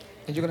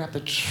 And you're going to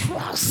have to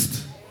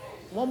trust.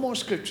 One more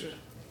scripture.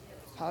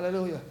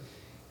 Hallelujah.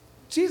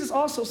 Jesus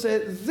also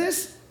said,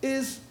 this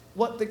is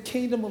what the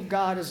kingdom of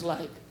God is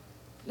like.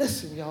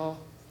 Listen, y'all.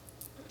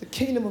 The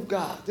kingdom of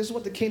God. This is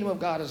what the kingdom of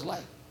God is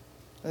like.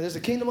 Now, there's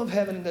a kingdom of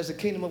heaven and there's a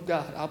kingdom of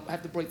God. I'll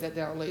have to break that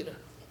down later.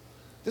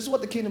 This is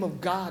what the kingdom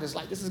of God is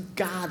like. This is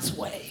God's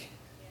way.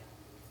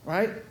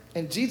 Right?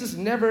 And Jesus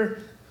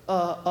never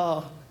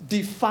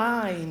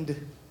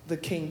defined the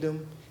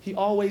kingdom. He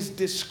always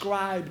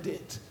described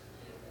it.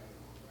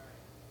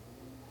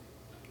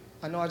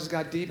 I know I just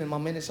got deep and my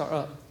minutes are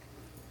up.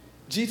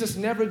 Jesus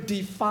never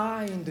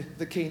defined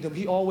the kingdom.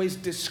 He always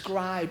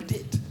described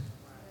it.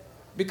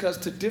 Because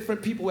to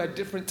different people at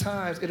different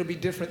times, it'll be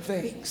different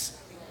things.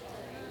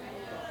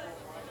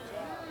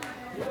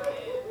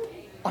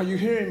 Are you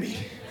hearing me?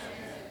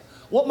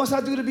 What must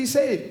I do to be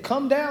saved?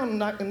 Come down,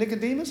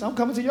 Nicodemus. I'm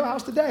coming to your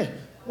house today.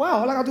 Wow,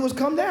 all I gotta do is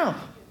come down.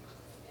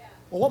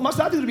 Well, what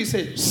must I do to be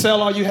saved?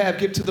 Sell all you have,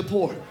 give to the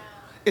poor.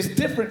 It's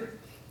different.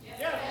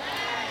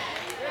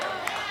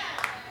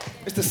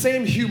 It's the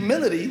same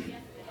humility,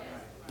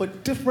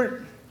 but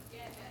different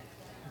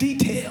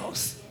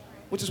details,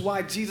 which is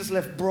why Jesus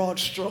left broad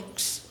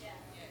strokes.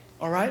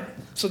 All right?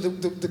 So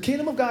the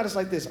kingdom of God is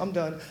like this. I'm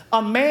done.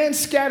 A man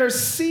scatters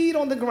seed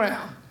on the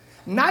ground.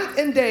 Night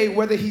and day,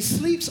 whether he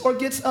sleeps or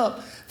gets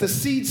up, the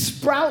seed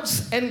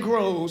sprouts and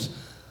grows,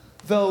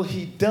 though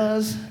he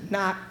does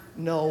not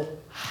know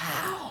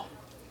how.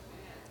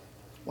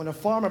 When a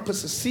farmer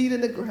puts a seed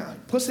in the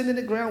ground, puts it in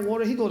the ground,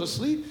 water, he goes to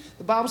sleep.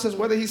 The Bible says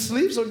whether he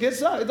sleeps or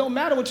gets up, it don't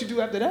matter what you do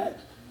after that,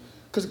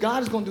 because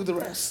God is going to do the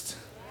rest.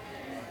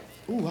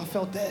 Ooh, I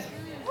felt that.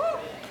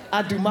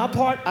 I do my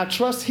part. I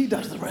trust he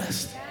does the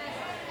rest.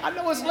 I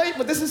know it's late,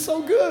 but this is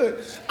so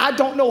good. I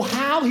don't know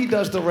how he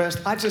does the rest.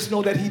 I just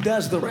know that he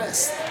does the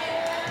rest.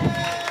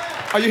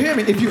 Are you hearing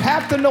me? If you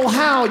have to know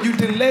how, you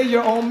delay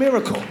your own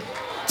miracle.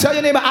 Tell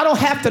your neighbor, I don't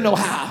have to know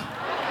how.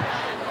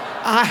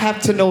 I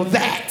have to know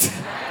that.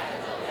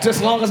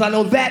 Just long as I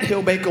know that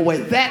he'll make a way,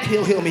 that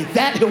he'll heal me,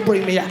 that he'll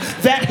bring me out,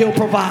 that he'll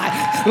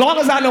provide. Long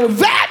as I know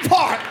that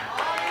part,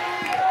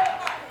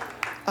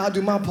 I'll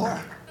do my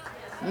part.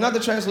 Another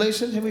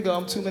translation. Here we go.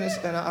 I'm 2 minutes,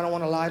 and I don't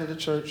want to lie to the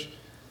church.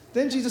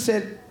 Then Jesus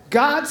said,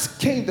 God's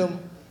kingdom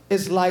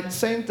is like,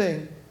 same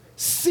thing,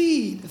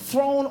 seed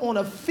thrown on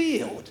a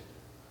field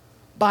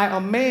by a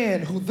man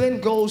who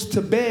then goes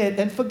to bed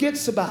and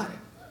forgets about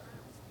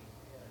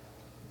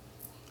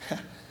it.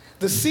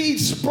 The seed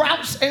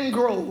sprouts and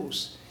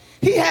grows.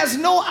 He has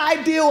no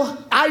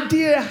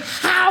idea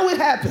how it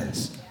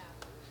happens.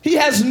 He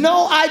has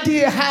no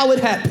idea how it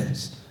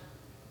happens.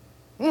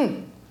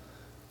 The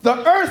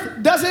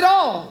earth does it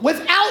all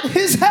without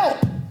his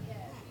help.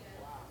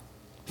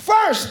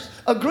 First,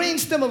 a green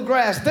stem of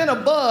grass, then a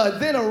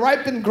bud, then a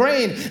ripened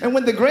grain. And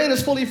when the grain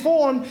is fully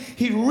formed,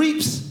 he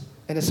reaps,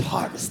 and it's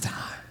harvest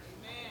time.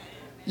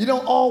 You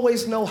don't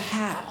always know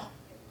how.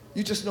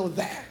 You just know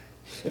that.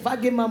 If I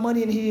get my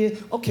money in here,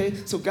 okay,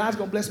 so God's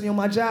going to bless me on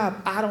my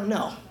job. I don't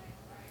know.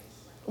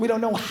 We don't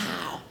know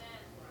how.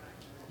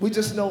 We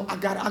just know I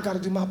got to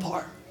do my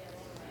part.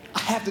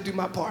 I have to do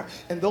my part.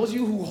 And those of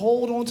you who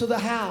hold on to the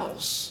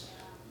house,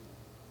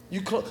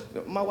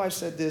 my wife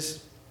said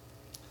this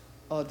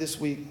this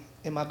week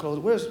in my clothes.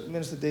 Where's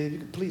Minister Dave? You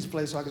can please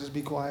play so I can just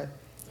be quiet,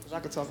 because I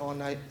could talk all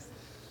night.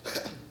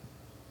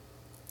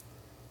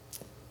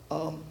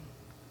 The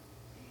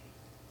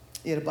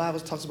Bible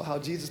talks about how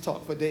Jesus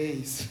talked for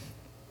days.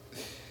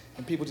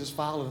 And people just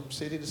followed him,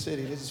 city to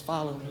city. They just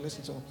followed him and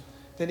listened to him.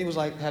 Then he was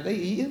like, have they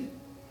eaten?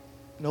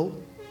 No.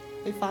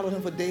 They followed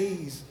him for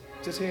days,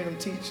 just hearing him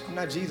teach. I'm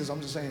not Jesus, I'm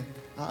just saying.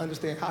 I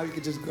understand how you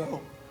could just go.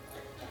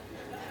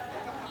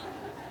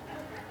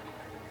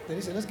 Then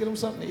he said, let's get them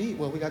something to eat.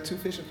 Well, we got 2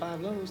 fish and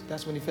 5 loaves.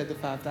 That's when he fed the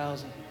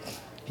 5,000.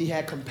 He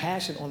had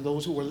compassion on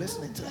those who were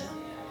listening to him.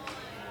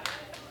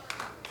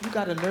 You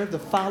got a nerve to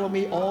follow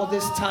me all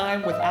this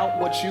time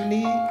without what you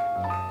need?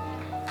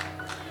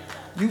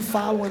 You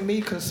following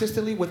me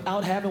consistently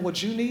without having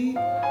what you need?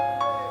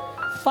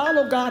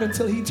 Follow God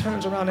until he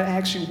turns around and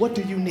asks you, what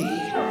do you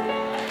need?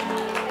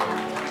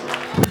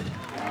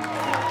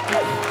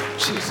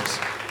 Jesus.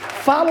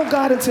 Follow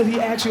God until he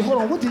asks you,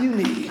 hold on, what do you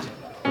need?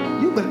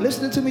 You've been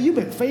listening to me. You've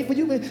been faithful.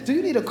 Do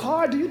you need a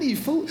car? Do you need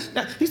food?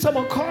 Now, he's talking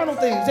about carnal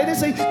things. They didn't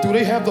say, do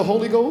they have the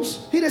Holy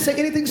Ghost? He didn't say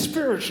anything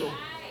spiritual.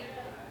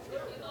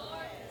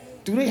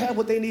 Do they have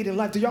what they need in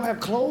life? Do y'all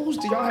have clothes?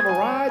 Do y'all have a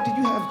ride? Do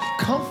you have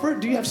comfort?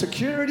 Do you have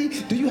security?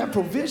 Do you have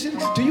provision?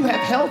 Do you have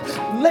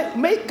health?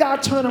 Make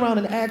God turn around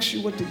and ask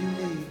you, what do you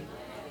need?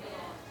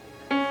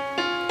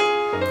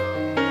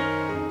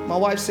 My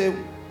wife said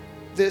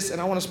this, and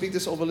I want to speak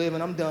this over Liv,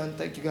 and I'm done.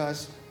 Thank you,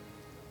 guys.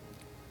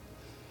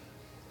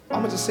 I'm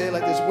going to just say it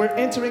like this. We're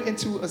entering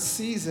into a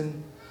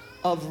season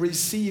of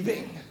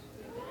receiving.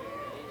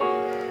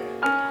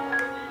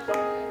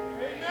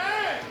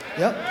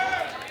 Yep.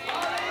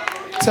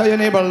 Tell your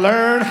neighbor,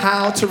 learn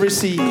how to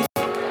receive.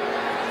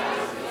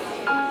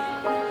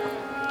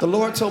 The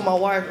Lord told my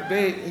wife,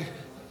 babe,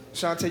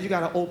 Shantae, you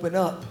got to open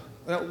up.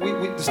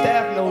 The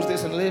staff knows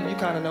this, and Liv, you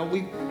kind of know.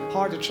 We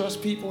hard to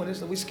trust people,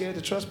 and we scared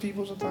to trust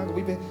people sometimes.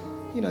 We've been,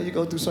 you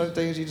go through certain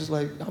things, you just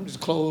like, I'm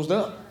just closed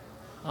up.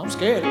 I'm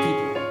scared of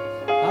people.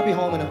 I'll be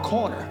home in a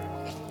corner.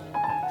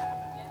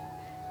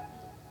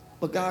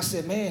 But God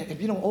said, man,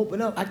 if you don't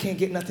open up, I can't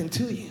get nothing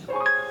to you.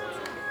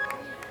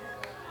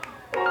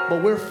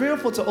 But we're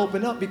fearful to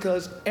open up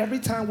because every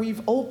time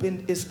we've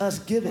opened, it's us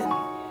giving.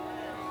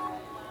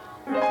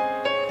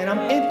 And I'm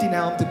empty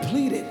now, I'm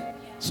depleted.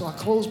 So I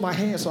close my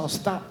hands so I'll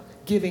stop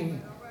giving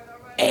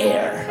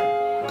air.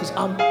 Because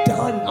I'm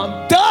done.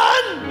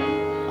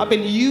 I've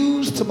been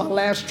used to my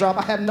last drop.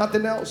 I have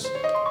nothing else.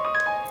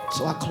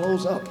 So I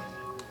close up.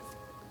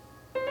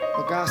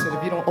 But God said,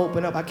 if you don't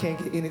open up, I can't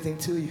get anything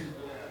to you.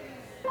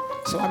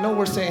 So I know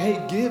we're saying,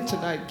 hey, give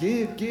tonight,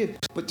 give.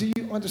 But do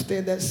you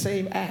understand that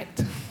same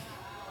act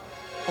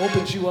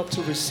opens you up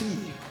to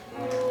receive?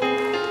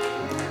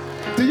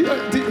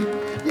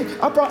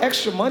 I brought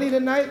extra money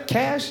tonight,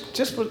 cash,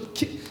 just for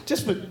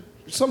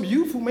some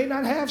youth who may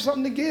not have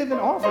something to give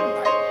and offer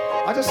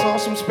tonight. I just saw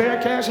some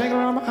spare cash hanging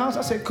around my house.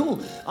 I said, cool,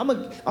 I'm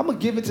gonna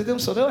give it to them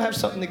so they'll have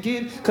something to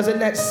give. Because in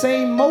that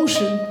same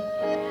motion,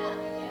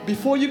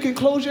 before you can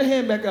close your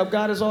hand back up,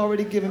 God has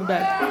already given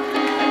back.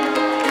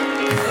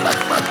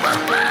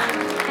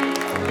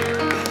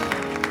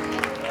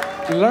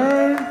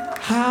 Learn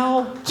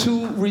how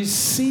to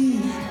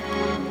receive.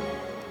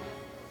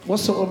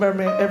 Whatsoever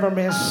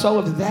man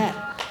soweth,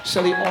 that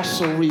shall he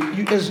also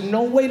reap. There's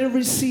no way to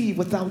receive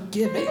without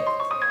giving.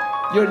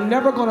 You're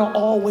never going to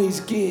always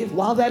give.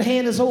 While that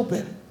hand is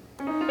open,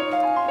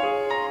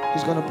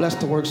 he's going to bless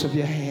the works of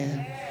your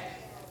hand,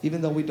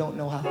 even though we don't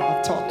know how.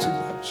 I've talked too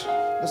much.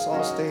 Let's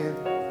all stand.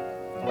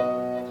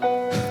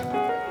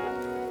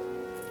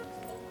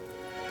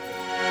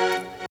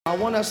 I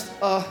want us,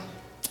 I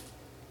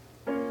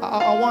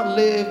want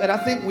Liv, and I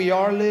think we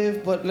are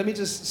Liv, but let me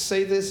just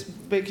say this.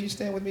 Babe, can you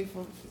stand with me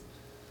for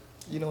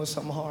it's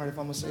something hard if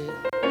I'm going to say it.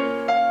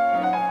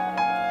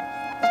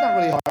 It's not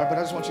really hard, but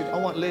I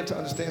want Liv to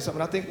understand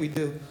something. I think we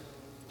do.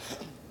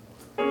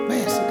 Man,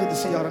 it's so good to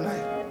see y'all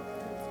tonight.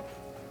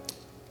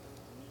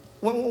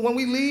 When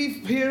we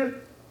leave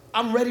here,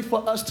 I'm ready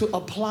for us to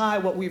apply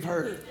what we've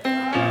heard.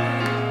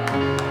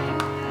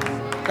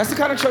 That's the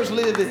kind of church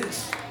Liv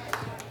is.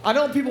 I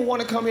know people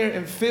want to come here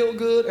and feel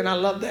good, and I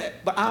love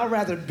that, but I'd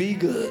rather be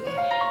good.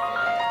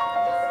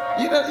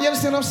 You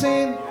understand what I'm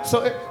saying?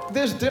 So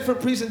there's different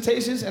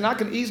presentations, and I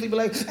can easily be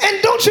like,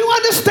 and don't you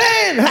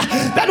understand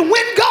that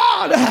when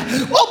God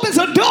opens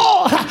a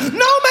door,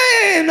 no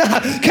man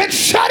can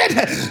shut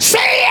it?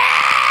 Say yeah!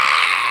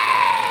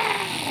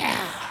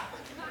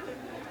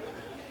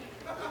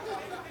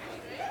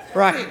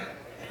 Right.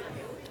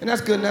 And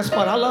that's good and that's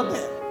fun. I love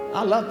that.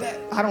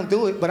 I don't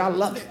do it, but I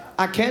love it.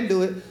 I can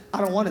do it.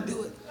 I don't want to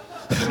do it.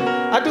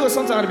 I do it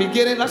sometimes at the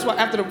beginning. That's why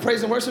after the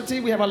praise and worship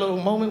team, we have our little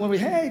moment when we,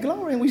 hey,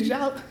 glory, and we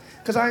shout.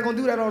 Because I ain't going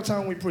to do that all the time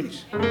when we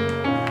preach.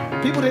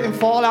 People didn't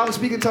fall out and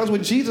speak in tongues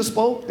when Jesus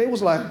spoke. They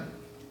was like,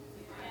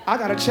 I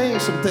got to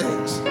change some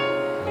things.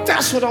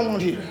 That's what I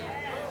want here.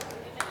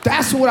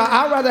 That's what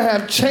I'd rather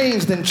have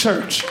changed than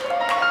church. You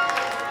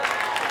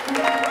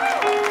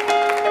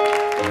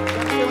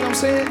understand what I'm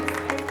saying?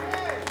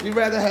 We'd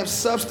rather have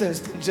substance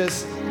than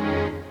just,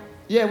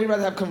 we'd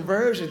rather have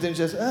conversion than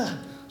just,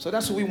 So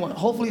that's what we want.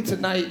 Hopefully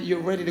tonight you're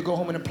ready to go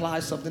home and apply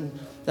something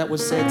that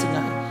was said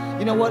tonight.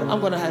 You know what? I'm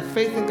going to have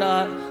faith in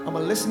God. I'm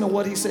going to listen to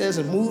what he says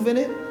and move in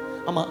it.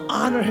 I'm going to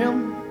honor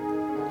him,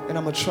 and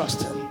I'm going to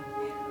trust him.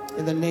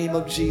 In the name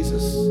of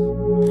Jesus.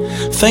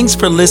 Thanks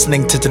for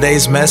listening to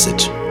today's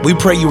message. We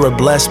pray you were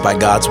blessed by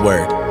God's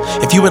word.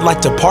 If you would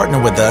like to partner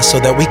with us so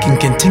that we can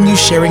continue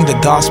sharing the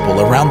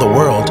gospel around the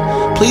world,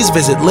 please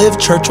visit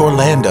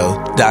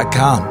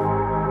livechurchorlando.com.